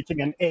horrified with reaching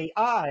an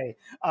AI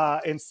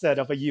instead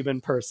of a human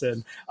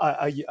person,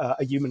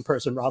 a human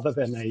person rather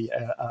than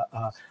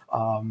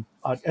an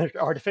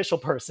artificial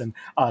person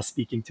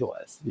speaking to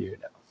us.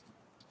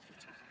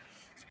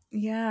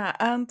 Yeah,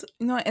 and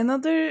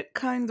another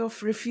kind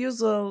of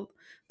refusal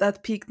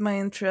that piqued my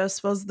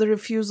interest was the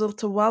refusal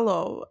to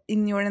wallow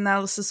in your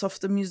analysis of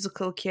the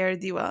musical Care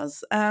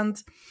Divas. And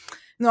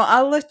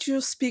I'll let you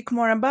speak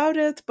more about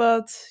it,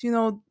 but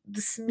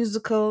this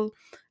musical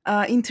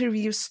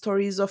interviews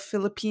stories of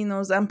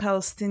Filipinos and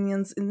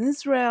Palestinians in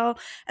Israel.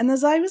 And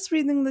as I was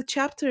reading the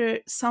chapter,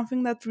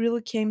 something that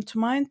really came to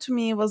mind to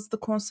me was the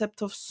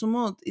concept of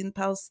sumud in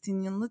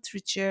Palestinian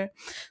literature.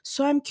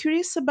 So I'm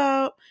curious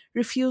about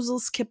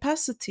refusal's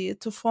capacity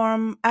to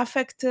form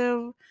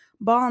affective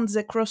bonds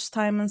across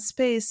time and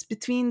space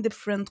between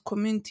different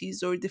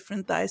communities or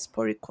different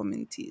diasporic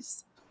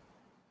communities.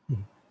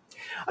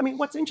 I mean,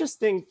 what's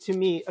interesting to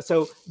me,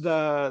 so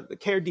the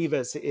Care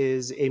Divas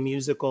is a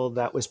musical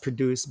that was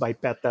produced by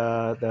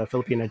PETA, the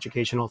Philippine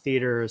Educational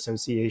Theater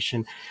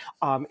Association,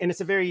 and it's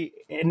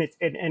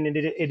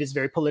it is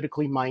very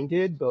politically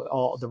minded. But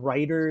all the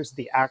writers,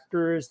 the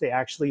actors, they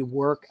actually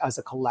work as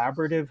a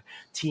collaborative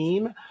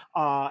team,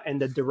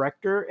 and the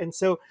director, and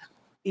so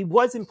it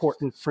was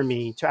important for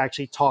me to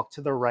actually talk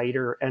to the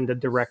writer and the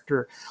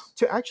director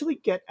to actually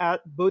get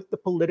at both the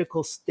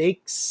political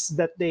stakes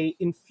that they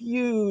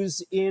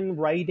infuse in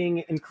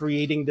writing and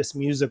creating this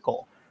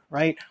musical,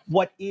 right?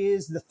 What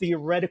is the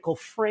theoretical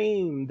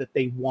frame that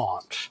they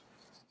want?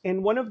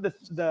 And one of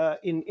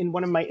in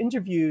one of my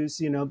interviews,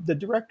 the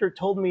director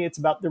told me it's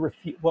about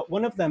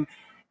one of them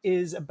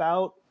is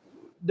about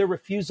the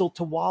refusal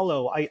to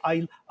wallow.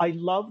 I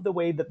love the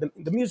way that the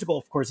musical,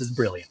 of course, is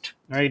brilliant,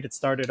 right? It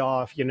started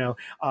off,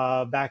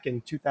 back in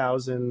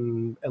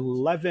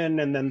 2011,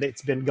 and then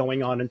it's been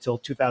going on until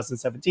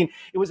 2017.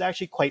 It was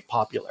actually quite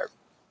popular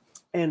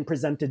and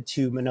presented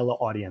to Manila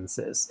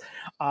audiences,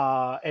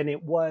 and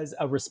it was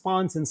a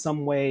response in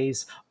some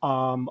ways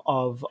of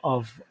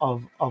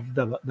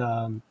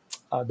the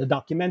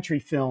documentary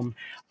film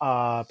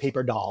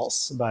Paper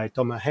Dolls by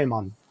Toma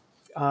Hemon,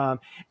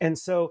 and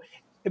so.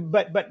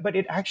 But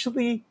it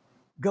actually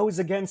goes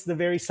against the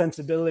very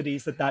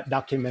sensibilities that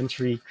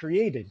documentary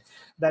created.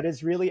 That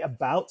is really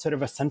about sort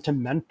of a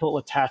sentimental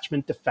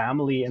attachment to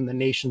family and the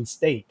nation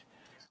state.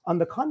 On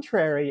the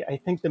contrary, I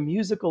think the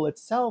musical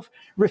itself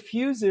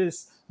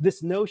refuses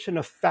this notion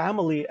of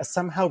family as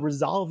somehow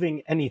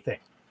resolving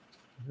anything,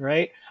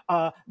 right?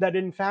 That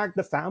in fact,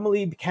 the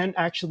family can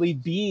actually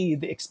be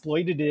the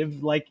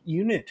exploitative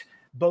unit,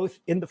 both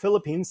in the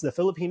Philippines, the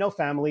Filipino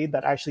family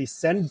that actually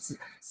sends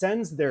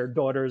their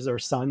daughters or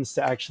sons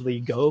to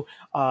actually go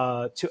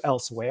to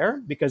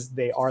elsewhere because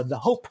they are the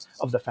hope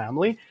of the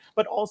family,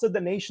 but also the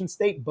nation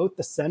state, both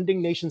the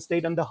sending nation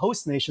state and the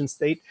host nation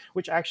state,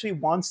 which actually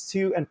wants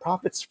to and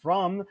profits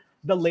from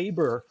the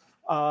labor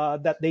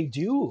that they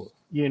do,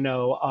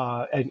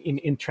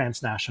 in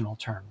transnational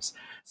terms.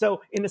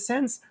 So in a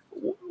sense,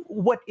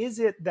 what is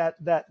it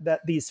that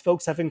these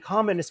folks have in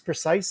common is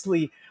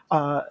precisely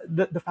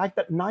the fact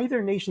that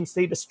neither nation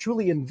state is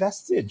truly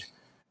invested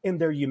in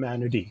their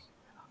humanity,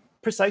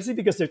 precisely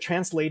because they're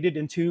translated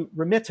into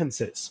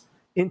remittances,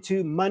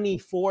 into money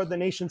for the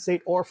nation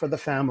state or for the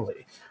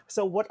family.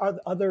 So what are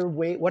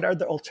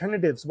the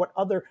alternatives? What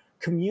other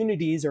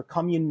communities or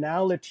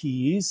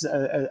communalities,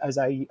 as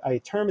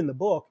I term in the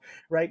book,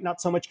 right? Not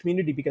so much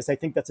community, because I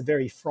think that's a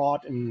very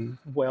fraught and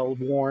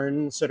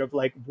well-worn sort of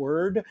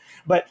word,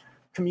 but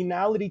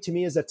communality to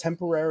me is a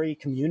temporary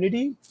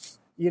community,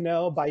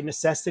 by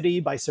necessity,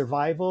 by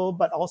survival,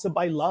 but also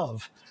by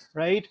love,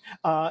 right?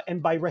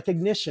 And by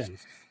recognition,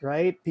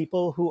 right?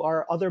 People who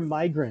are other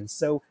migrants.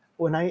 So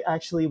when I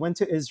actually went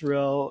to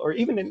Israel, or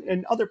even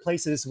in other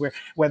places, where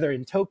whether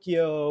in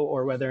Tokyo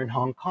or whether in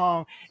Hong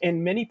Kong,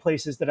 in many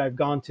places that I've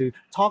gone to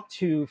talk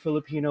to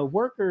Filipino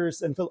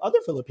workers and other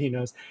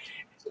Filipinos,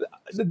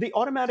 the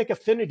automatic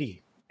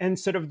affinity and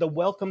sort of the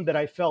welcome that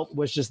I felt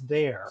was just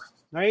there,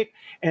 right?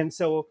 And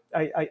so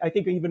I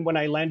think even when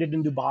I landed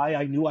in Dubai,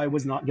 I knew I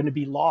was not going to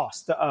be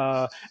lost,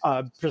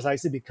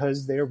 precisely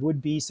because there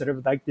would be sort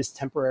of like this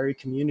temporary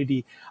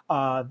community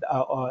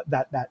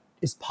that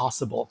is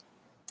possible.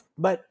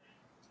 But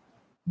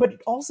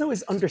it also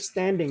is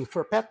understanding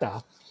for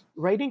PETA,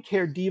 writing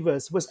Care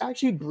Divas was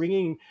actually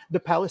bringing the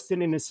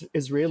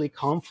Palestinian-Israeli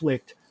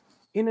conflict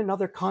in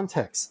another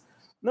context.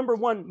 Number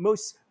one,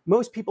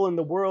 most people in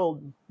the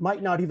world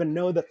might not even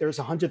know that there's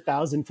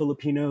 100,000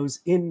 Filipinos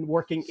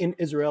working in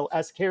Israel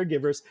as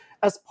caregivers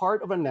as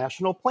part of a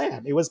national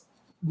plan. It was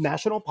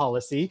national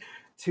policy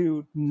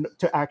to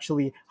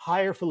actually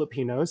hire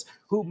Filipinos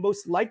who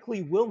most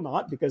likely will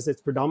not, because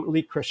it's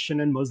predominantly Christian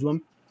and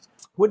Muslim,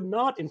 would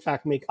not, in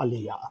fact, make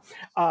aliyah,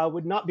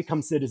 would not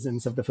become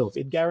citizens of the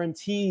Philippines. It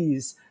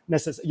guarantees,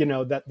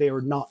 that they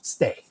would not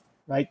stay,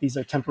 right? These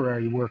are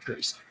temporary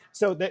workers.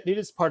 So that it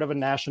is part of a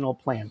national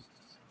plan.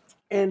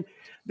 And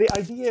the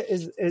idea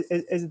is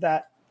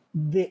that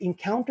the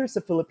encounters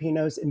of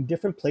Filipinos in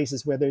different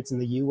places, whether it's in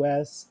the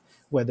US,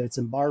 whether it's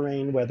in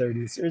Bahrain, whether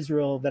it's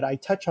Israel, that I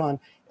touch on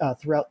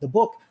throughout the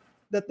book,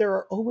 that there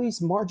are always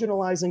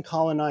marginalized and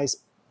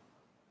colonized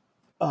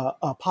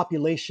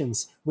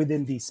populations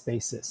within these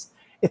spaces.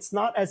 It's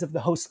not as if the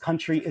host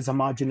country is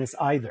homogenous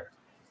either.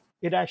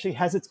 It actually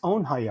has its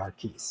own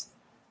hierarchies,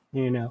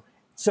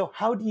 So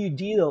how do you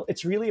deal?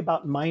 It's really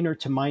about minor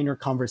to minor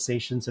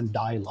conversations and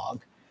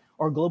dialogue,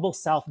 or global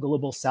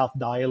South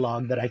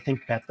dialogue that I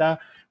think PETA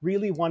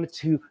really wanted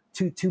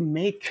to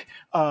make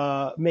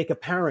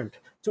apparent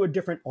to a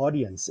different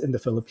audience in the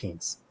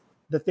Philippines,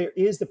 that there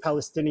is the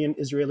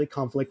Palestinian-Israeli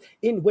conflict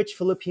in which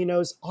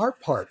Filipinos are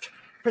part,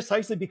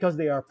 precisely because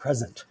they are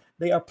present,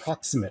 they are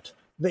proximate,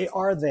 they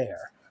are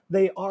there,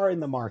 they are in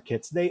the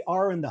markets, they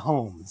are in the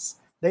homes,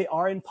 they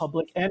are in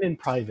public and in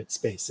private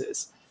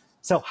spaces.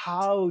 So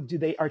how do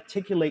they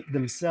articulate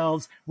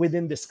themselves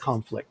within this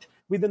conflict,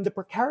 within the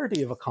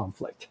precarity of a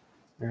conflict,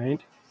 right?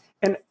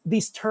 And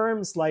these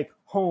terms like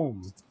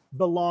home,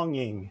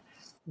 belonging,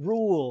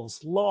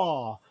 rules,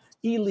 law,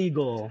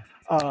 illegal,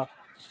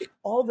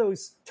 all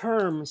those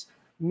terms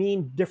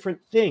mean different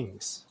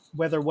things,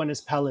 whether one is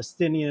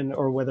Palestinian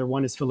or whether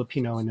one is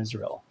Filipino in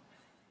Israel.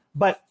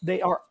 But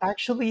they are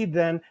actually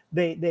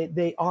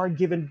they are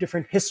given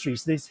different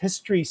histories. These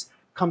histories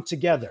come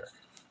together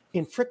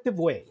in frictive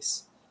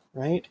ways,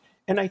 right?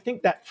 And I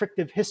think that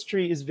frictive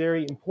history is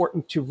very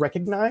important to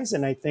recognize.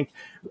 And I think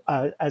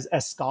as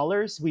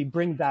scholars, we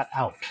bring that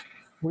out.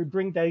 We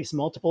bring these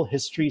multiple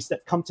histories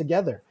that come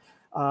together,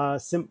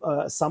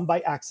 some by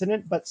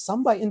accident, but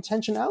some by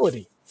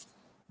intentionality.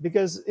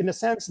 Because in a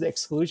sense, the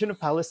exclusion of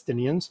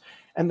Palestinians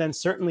and then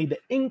certainly the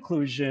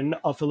inclusion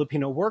of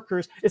Filipino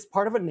workers is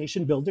part of a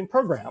nation building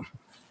program,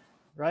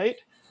 right?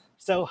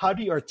 So how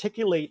do you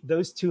articulate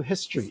those two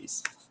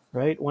histories,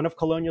 right? One of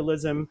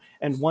colonialism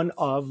and one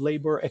of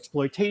labor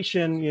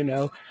exploitation,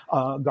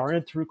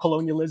 garnered through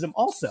colonialism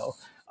also,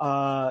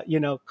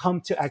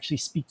 come to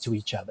actually speak to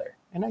each other.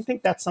 And I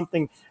think that's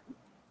something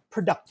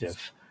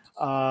productive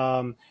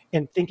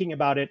in thinking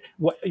about it,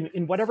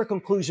 in whatever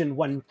conclusion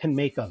one can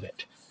make of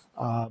it.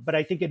 But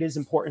I think it is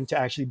important to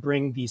actually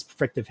bring these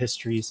frictive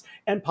histories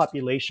and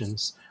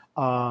populations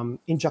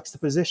in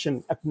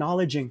juxtaposition,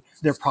 acknowledging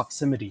their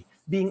proximity,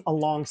 being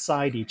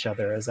alongside each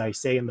other, as I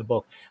say in the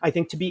book. I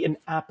think to be in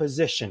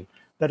apposition,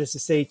 that is to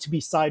say, to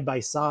be side by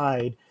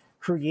side,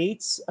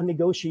 creates a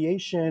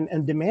negotiation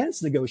and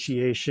demands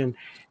negotiation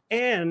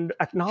and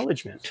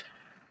acknowledgement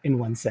in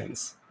one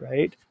sense,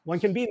 right? One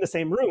can be in the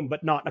same room,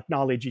 but not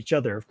acknowledge each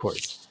other, of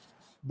course.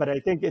 But I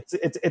think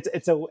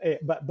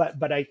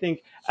but I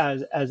think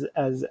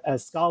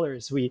as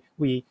scholars we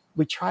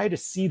try to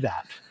see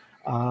that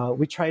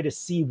we try to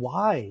see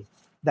why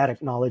that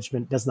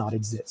acknowledgement does not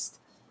exist,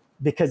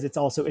 because it's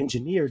also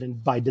engineered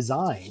and by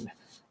design,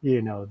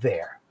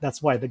 there.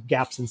 That's why the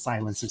gaps and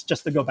silences.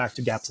 Just to go back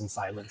to gaps and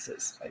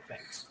silences, I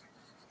think.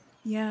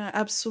 Yeah,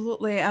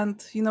 absolutely.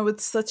 And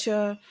it's such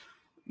a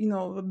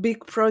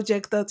big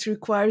project that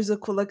requires a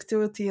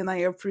collectivity, and I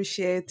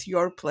appreciate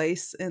your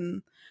place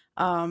in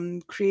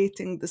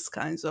creating this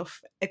kinds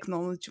of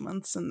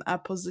acknowledgments and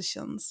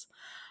appositions.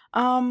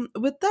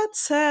 With that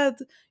said,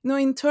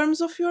 in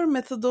terms of your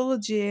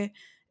methodology,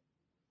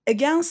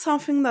 again,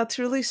 something that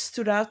really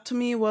stood out to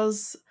me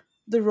was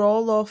the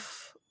role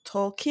of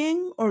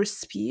talking or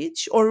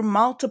speech or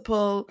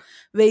multiple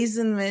ways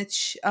in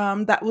which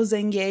that was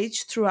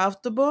engaged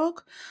throughout the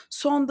book.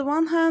 So, on the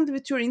one hand,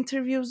 with your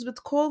interviews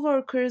with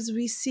co-workers,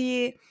 we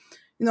see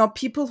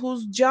people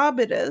whose job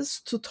it is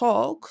to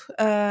talk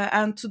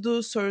and to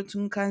do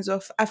certain kinds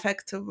of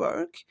affective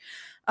work.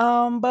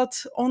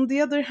 But on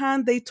the other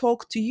hand, they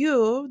talk to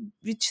you,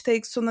 which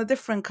takes on a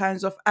different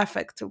kinds of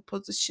affective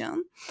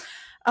position.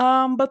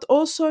 But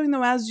also,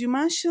 as you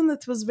mentioned,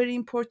 it was very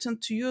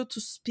important to you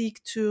to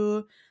speak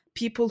to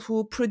people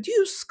who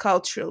produce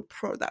cultural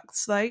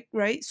products, like,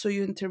 right? So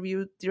you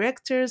interview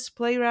directors,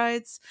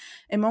 playwrights,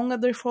 among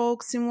other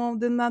folks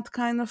involved in that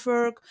kind of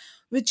work,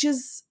 which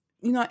is,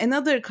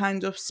 another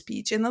kind of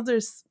speech, another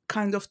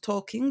kind of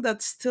talking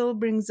that still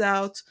brings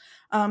out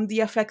the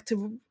affective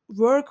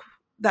work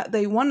that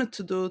they wanted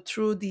to do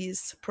through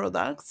these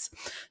products.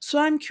 So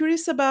I'm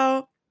curious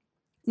about,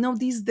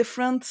 these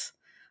different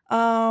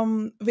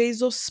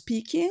ways of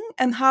speaking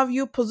and how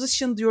you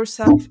positioned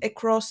yourself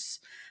across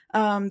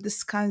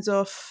this kinds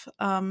of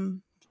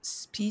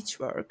speech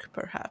work,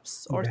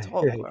 perhaps, or Right,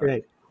 talk right, work.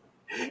 right.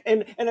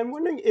 And I'm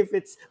wondering if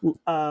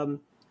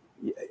um,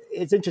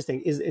 it's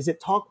interesting. Is it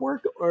talk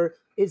work, or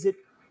is it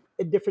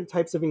different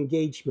types of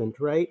engagement?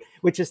 Right,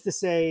 which is to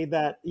say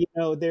that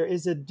there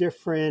is a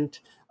different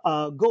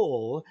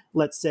goal.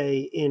 Let's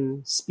say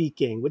in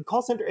speaking with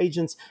call center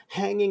agents,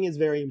 hanging is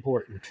very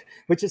important.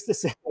 Which is to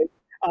say.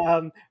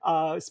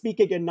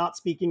 Speaking and not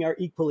speaking are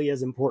equally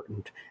as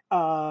important.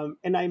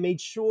 And I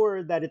made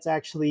sure that it's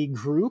actually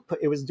group.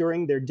 It was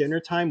during their dinner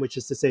time, which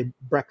is to say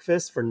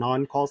breakfast for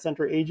non-call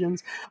center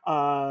agents.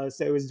 So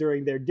it was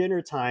during their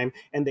dinner time,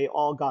 and they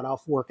all got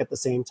off work at the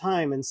same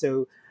time. And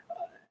so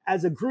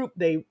as a group,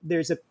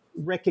 there's a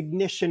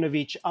recognition of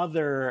each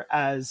other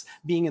as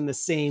being in the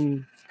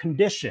same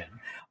condition.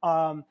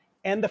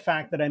 And the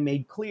fact that I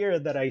made clear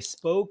that I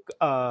spoke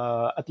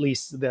at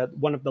least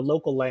one of the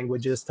local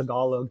languages,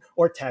 Tagalog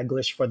or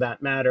Taglish for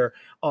that matter,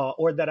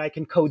 or that I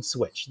can code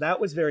switch.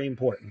 That was very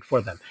important for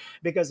them,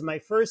 because my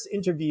first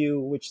interview,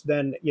 which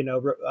then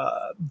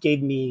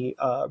gave me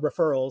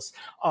referrals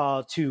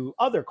to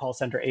other call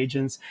center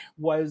agents,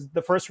 was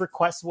the first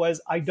request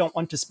was, I don't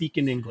want to speak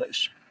in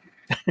English.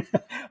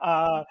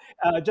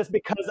 Just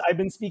because I've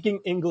been speaking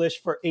English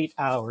for 8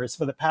 hours,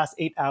 for the past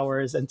 8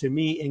 hours, and to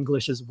me,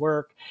 English is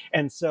work.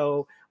 And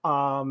so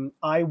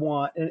I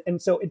want,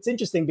 and so it's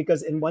interesting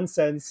because in one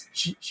sense,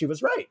 she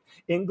was right.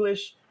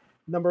 English,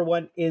 number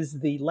one, is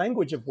the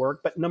language of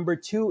work, but number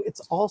two, it's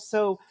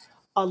also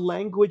a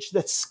language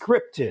that's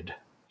scripted.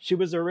 She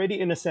was already,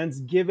 in a sense,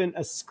 given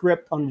a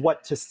script on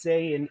what to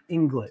say in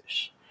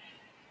English.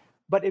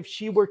 But if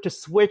she were to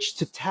switch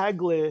to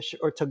Taglish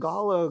or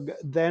Tagalog,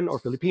 then, or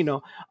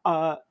Filipino,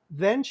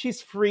 then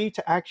she's free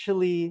to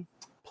actually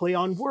play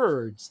on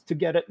words to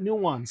get at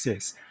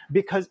nuances,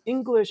 because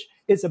English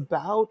is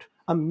about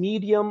a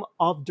medium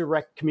of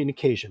direct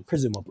communication,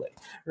 presumably,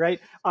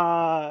 right?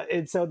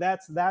 And so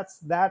that's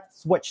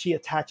what she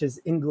attaches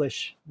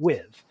English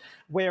with,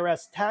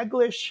 whereas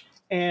Taglish,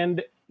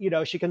 and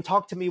she can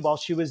talk to me while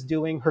she was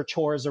doing her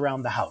chores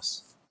around the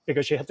house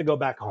because she had to go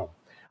back home.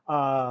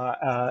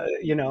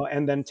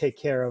 And then take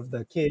care of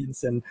the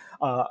kids and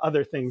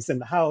other things in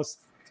the house,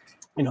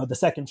 the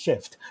second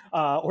shift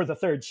or the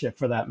third shift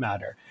for that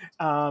matter.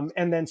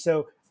 And then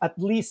so at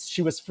least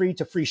she was free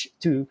to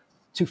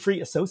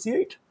free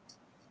associate.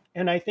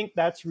 And I think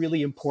that's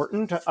really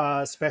important,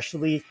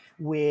 especially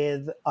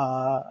with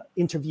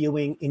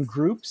interviewing in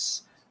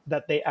groups,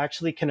 that they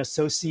actually can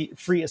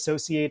free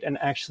associate and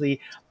actually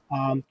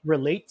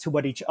relate to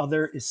what each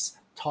other is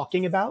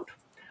talking about.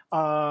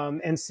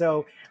 And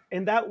so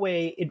in that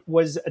way, it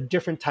was a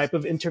different type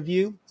of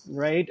interview,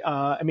 right?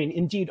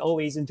 Indeed,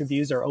 always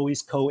interviews are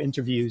always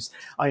co-interviews,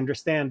 I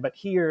understand. But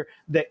here,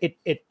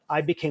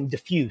 I became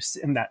diffuse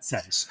in that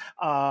sense,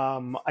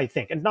 I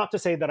think. And not to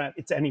say that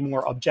it's any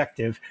more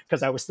objective,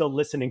 because I was still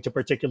listening to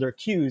particular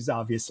cues,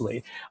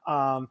 obviously.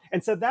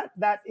 And so that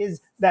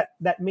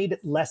made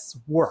it less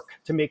work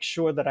to make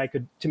sure that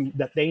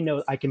that they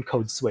know I can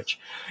code switch.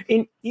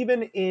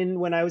 Even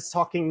when I was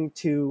talking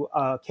to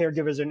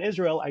caregivers in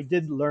Israel, I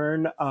did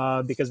learn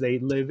because they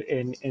live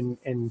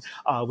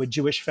with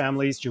Jewish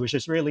families, Jewish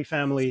Israeli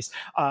families.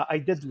 I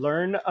did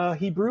learn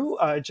Hebrew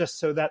just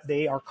so that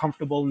they are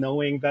comfortable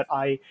knowing that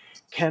I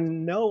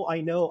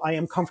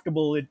am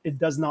comfortable. It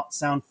does not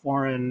sound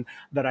foreign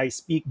that I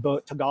speak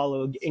both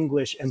Tagalog,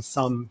 English, and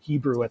some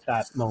Hebrew at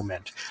that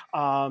moment.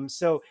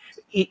 So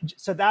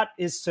that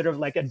is sort of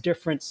like a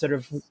different sort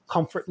of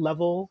comfort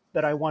level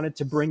that I wanted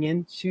to bring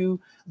into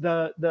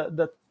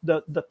the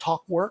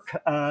talk work,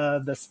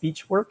 the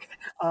speech work,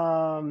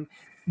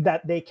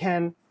 that they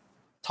can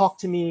talk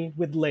to me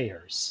with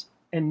layers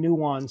and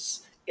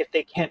nuance. If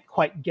they can't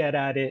quite get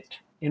at it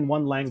in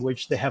one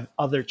language, they have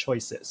other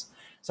choices.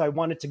 So I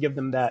wanted to give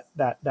them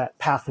that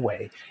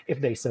pathway if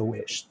they so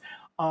wished.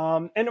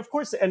 And of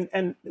course,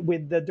 and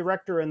with the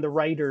director and the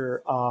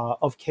writer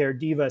of Care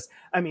Divas,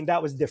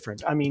 that was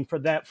different.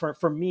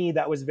 For me,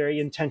 that was very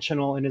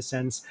intentional in a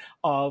sense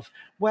of,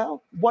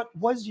 well, what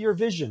was your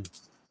vision?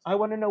 I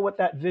want to know what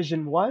that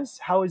vision was.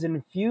 How is it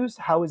infused?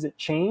 How is it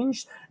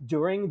changed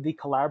during the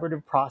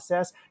collaborative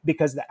process?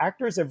 Because the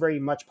actors are very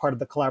much part of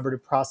the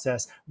collaborative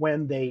process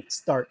when they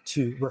start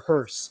to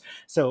rehearse.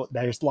 So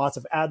there's lots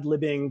of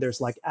ad-libbing,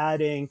 there's like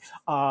adding,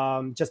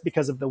 just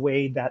because of the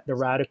way that the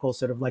radical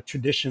sort of like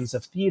traditions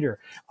of theater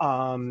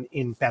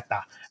in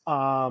PETA.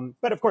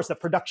 But of course, the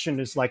production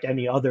is like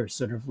any other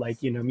sort of like,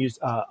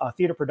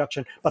 theater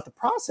production. But the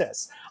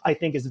process, I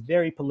think, is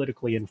very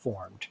politically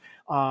informed.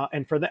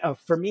 And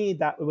for me,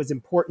 that it was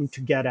important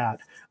to get at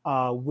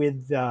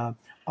with the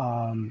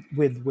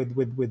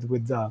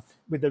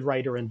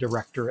writer and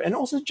director, and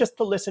also just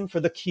to listen for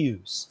the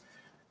cues.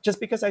 Just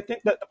because I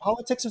think that the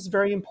politics is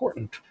very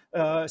important,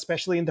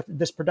 especially in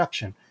this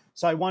production.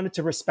 So I wanted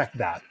to respect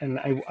that, and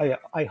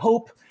I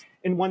hope,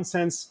 in one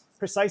sense,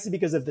 precisely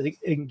because of the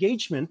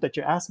engagement that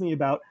you asked me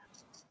about,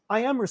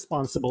 I am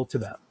responsible to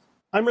them.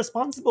 I'm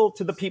responsible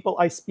to the people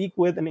I speak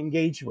with and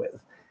engage with.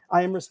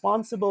 I am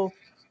responsible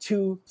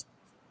to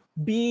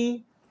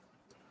be,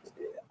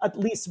 at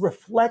least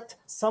reflect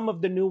some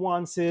of the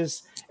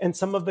nuances and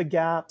some of the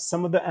gaps,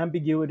 some of the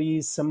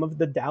ambiguities, some of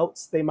the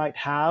doubts they might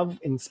have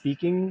in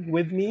speaking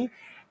with me,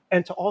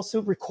 and to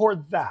also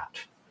record that.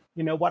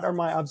 What are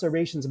my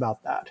observations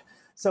about that?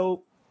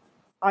 So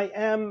I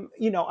am,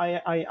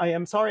 I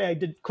am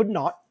sorry could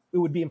not. It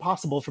would be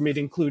impossible for me to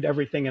include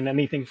everything and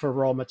anything for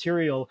raw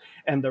material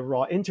and the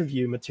raw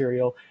interview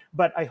material.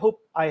 But I hope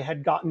I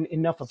had gotten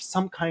enough of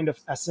some kind of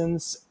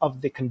essence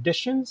of the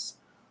conditions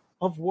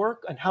of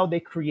work and how they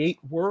create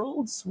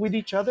worlds with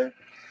each other.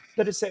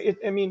 That is,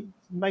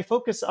 my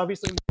focus,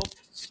 obviously, in the book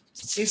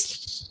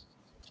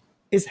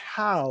is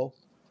how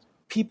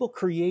people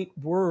create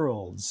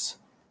worlds,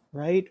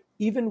 right?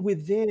 Even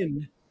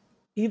within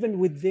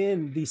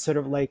these sort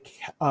of like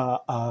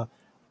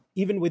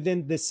even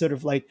within this sort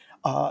of like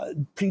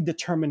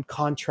predetermined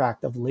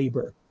contract of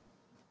labor,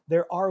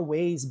 there are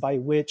ways by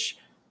which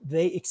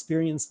they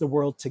experience the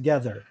world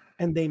together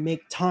and they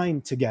make time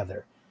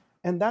together.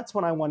 And that's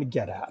what I want to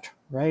get at,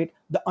 right?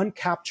 The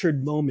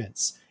uncaptured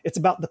moments. It's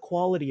about the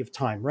quality of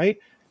time, right?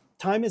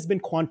 Time has been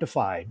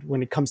quantified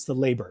when it comes to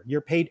labor.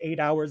 You're paid 8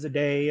 hours a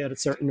day at a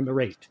certain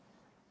rate.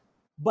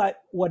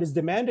 But what is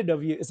demanded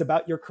of you is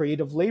about your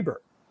creative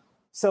labor.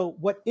 So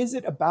what is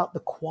it about the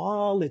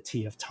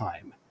quality of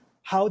time?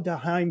 How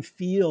time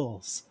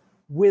feels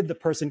with the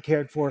person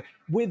cared for,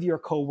 with your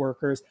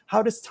coworkers?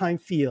 How does time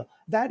feel?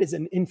 That is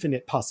an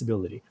infinite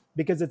possibility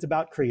because it's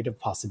about creative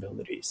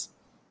possibilities.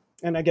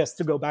 And I guess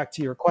to go back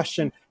to your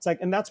question, it's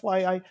like, and that's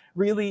why I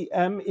really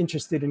am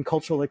interested in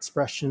cultural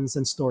expressions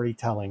and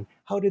storytelling.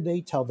 How do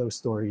they tell those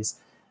stories?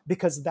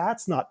 Because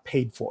that's not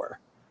paid for,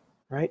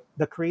 right?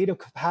 The creative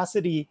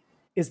capacity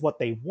is what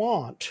they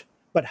want,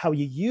 but how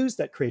you use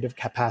that creative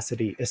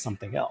capacity is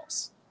something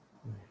else.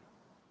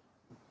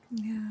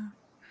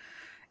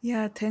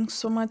 Yeah, thanks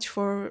so much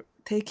for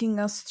taking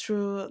us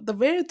through the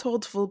very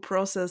thoughtful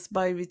process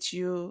by which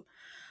you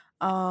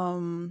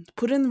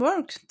put in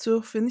work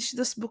to finish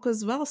this book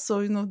as well.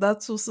 So,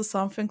 that's also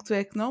something to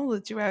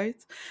acknowledge,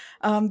 right?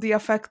 The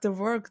effective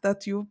work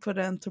that you put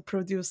in to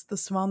produce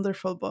this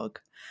wonderful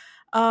book.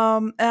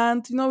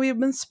 And we've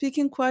been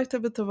speaking quite a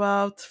bit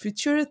about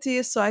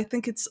futurity, so I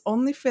think it's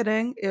only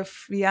fitting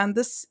if we end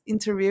this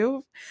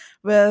interview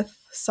with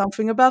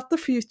something about the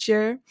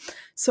future.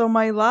 So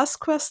my last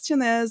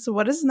question is,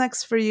 what is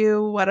next for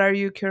you? What are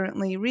you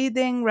currently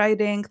reading,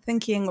 writing,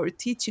 thinking, or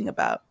teaching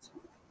about?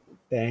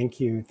 Thank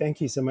you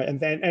so much, and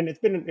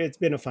it's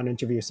been a fun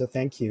interview. So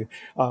thank you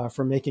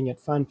for making it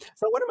fun.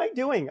 So what am I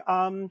doing?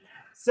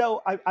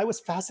 So I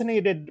was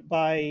fascinated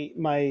by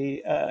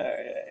my.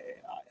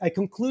 I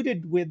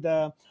concluded with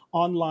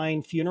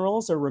online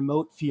funerals or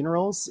remote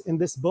funerals in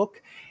this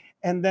book.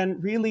 And then,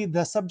 really,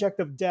 the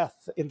subject of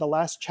death in the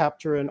last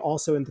chapter and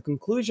also in the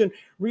conclusion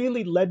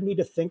really led me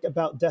to think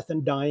about death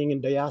and dying in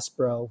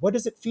diaspora. What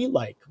does it feel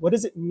like? What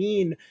does it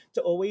mean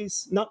to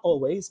always, not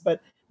always,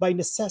 but by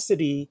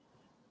necessity,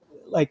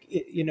 like,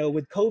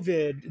 with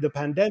COVID, the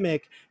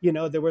pandemic,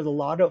 there was a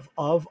lot of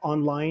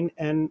online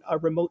and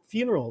remote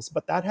funerals,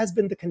 but that has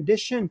been the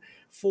condition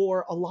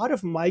for a lot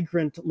of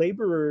migrant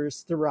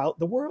laborers throughout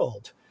the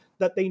world,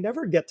 that they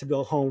never get to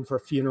go home for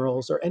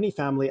funerals or any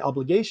family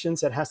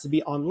obligations. That has to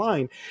be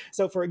online.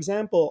 So, for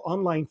example,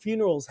 online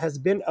funerals has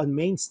been a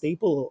main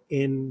staple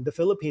in the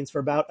Philippines for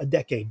about a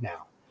decade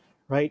now,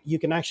 right? You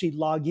can actually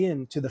log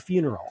in to the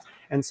funeral.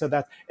 And so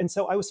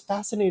I was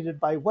fascinated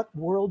by what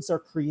worlds are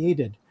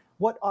created,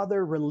 what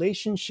other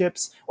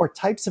relationships or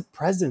types of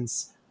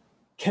presence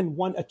can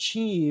one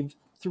achieve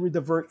through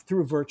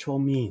through virtual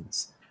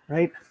means,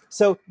 right?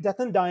 So death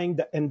and dying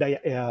in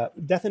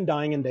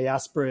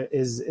diaspora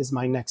is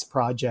my next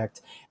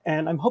project,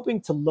 and I'm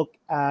hoping to look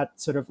at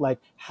sort of like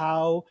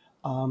how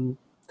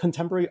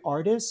contemporary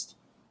artists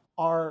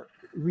are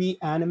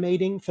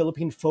reanimating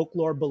Philippine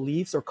folklore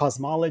beliefs or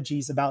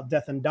cosmologies about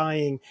death and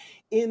dying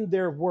in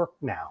their work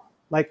now.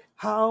 Like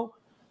how,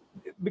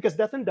 because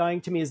death and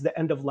dying to me is the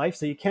end of life,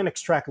 so you can't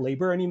extract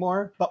labor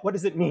anymore. But what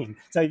does it mean?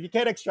 So if you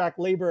can't extract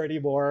labor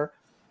anymore,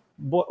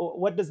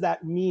 what does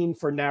that mean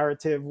for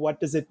narrative? What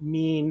does it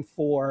mean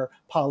for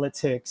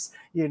politics?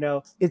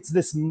 It's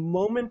this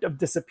moment of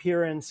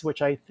disappearance,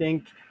 which I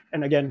think,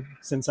 and again,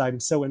 since I'm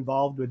so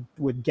involved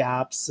with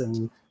gaps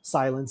and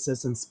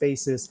silences and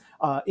spaces,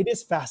 it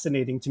is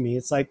fascinating to me.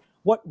 It's like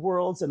what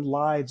worlds and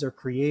lives are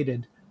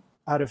created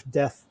out of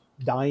death,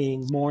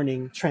 dying,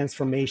 mourning,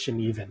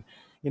 transformation even.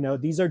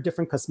 These are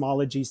different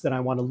cosmologies that I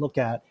want to look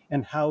at,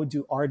 and how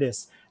do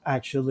artists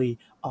actually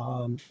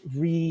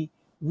reuse,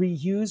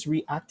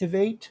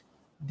 reactivate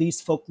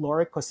these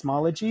folkloric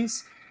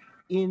cosmologies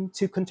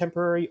into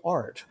contemporary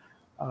art.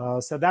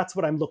 So that's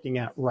what I'm looking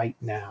at right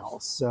now.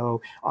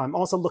 So I'm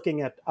also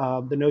looking at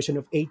the notion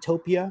of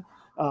atopia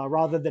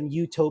rather than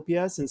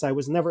utopia, since I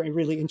was never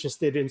really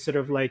interested in sort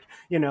of like,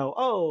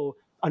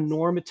 a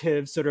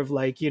normative sort of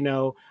like,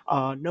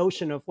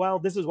 notion of, well,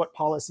 this is what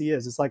policy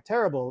is. It's like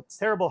terrible. It's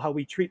terrible how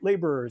we treat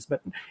laborers,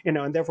 but,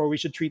 and therefore we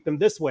should treat them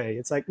this way.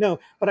 It's like, no,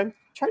 but I'm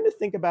trying to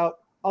think about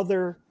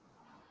other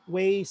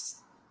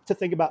ways to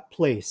think about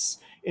place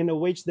in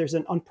which there's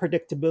an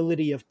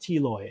unpredictability of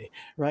teloi,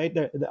 right?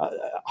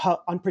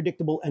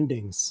 Unpredictable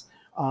endings.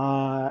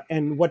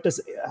 And what does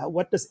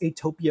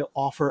atopia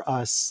offer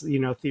us,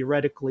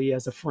 theoretically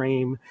as a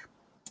frame?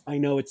 I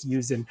know it's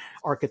used in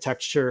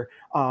architecture,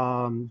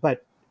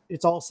 but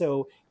it's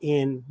also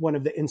in one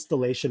of the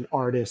installation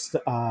artists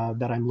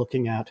that I'm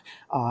looking at,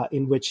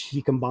 in which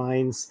he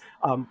combines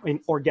in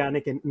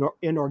organic and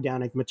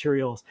inorganic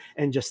materials,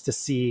 and just to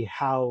see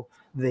how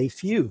they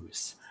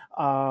fuse,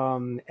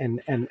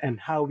 and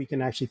how we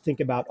can actually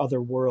think about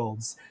other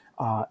worlds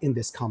in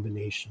this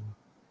combination.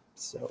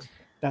 So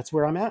that's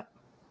where I'm at.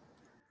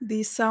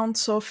 These sound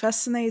so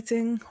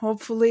fascinating.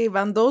 Hopefully,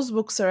 when those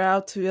books are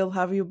out, we'll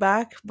have you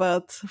back.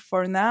 But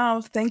for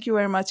now, thank you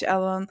very much,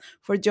 Alan,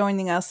 for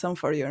joining us and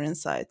for your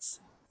insights.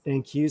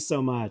 Thank you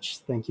so much.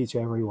 Thank you to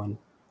everyone.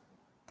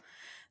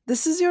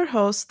 This is your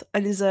host,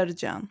 Aliza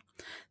Arjan.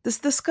 This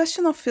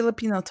discussion of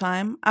Filipino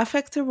time,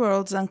 affective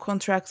worlds, and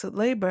contracted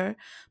labor,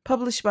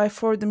 published by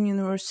Fordham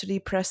University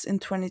Press in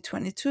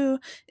 2022,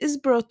 is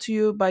brought to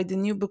you by the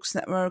New Books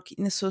Network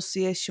in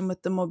association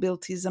with the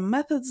Mobilities and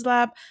Methods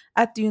Lab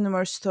at the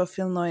University of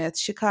Illinois at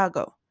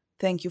Chicago.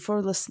 Thank you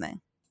for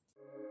listening.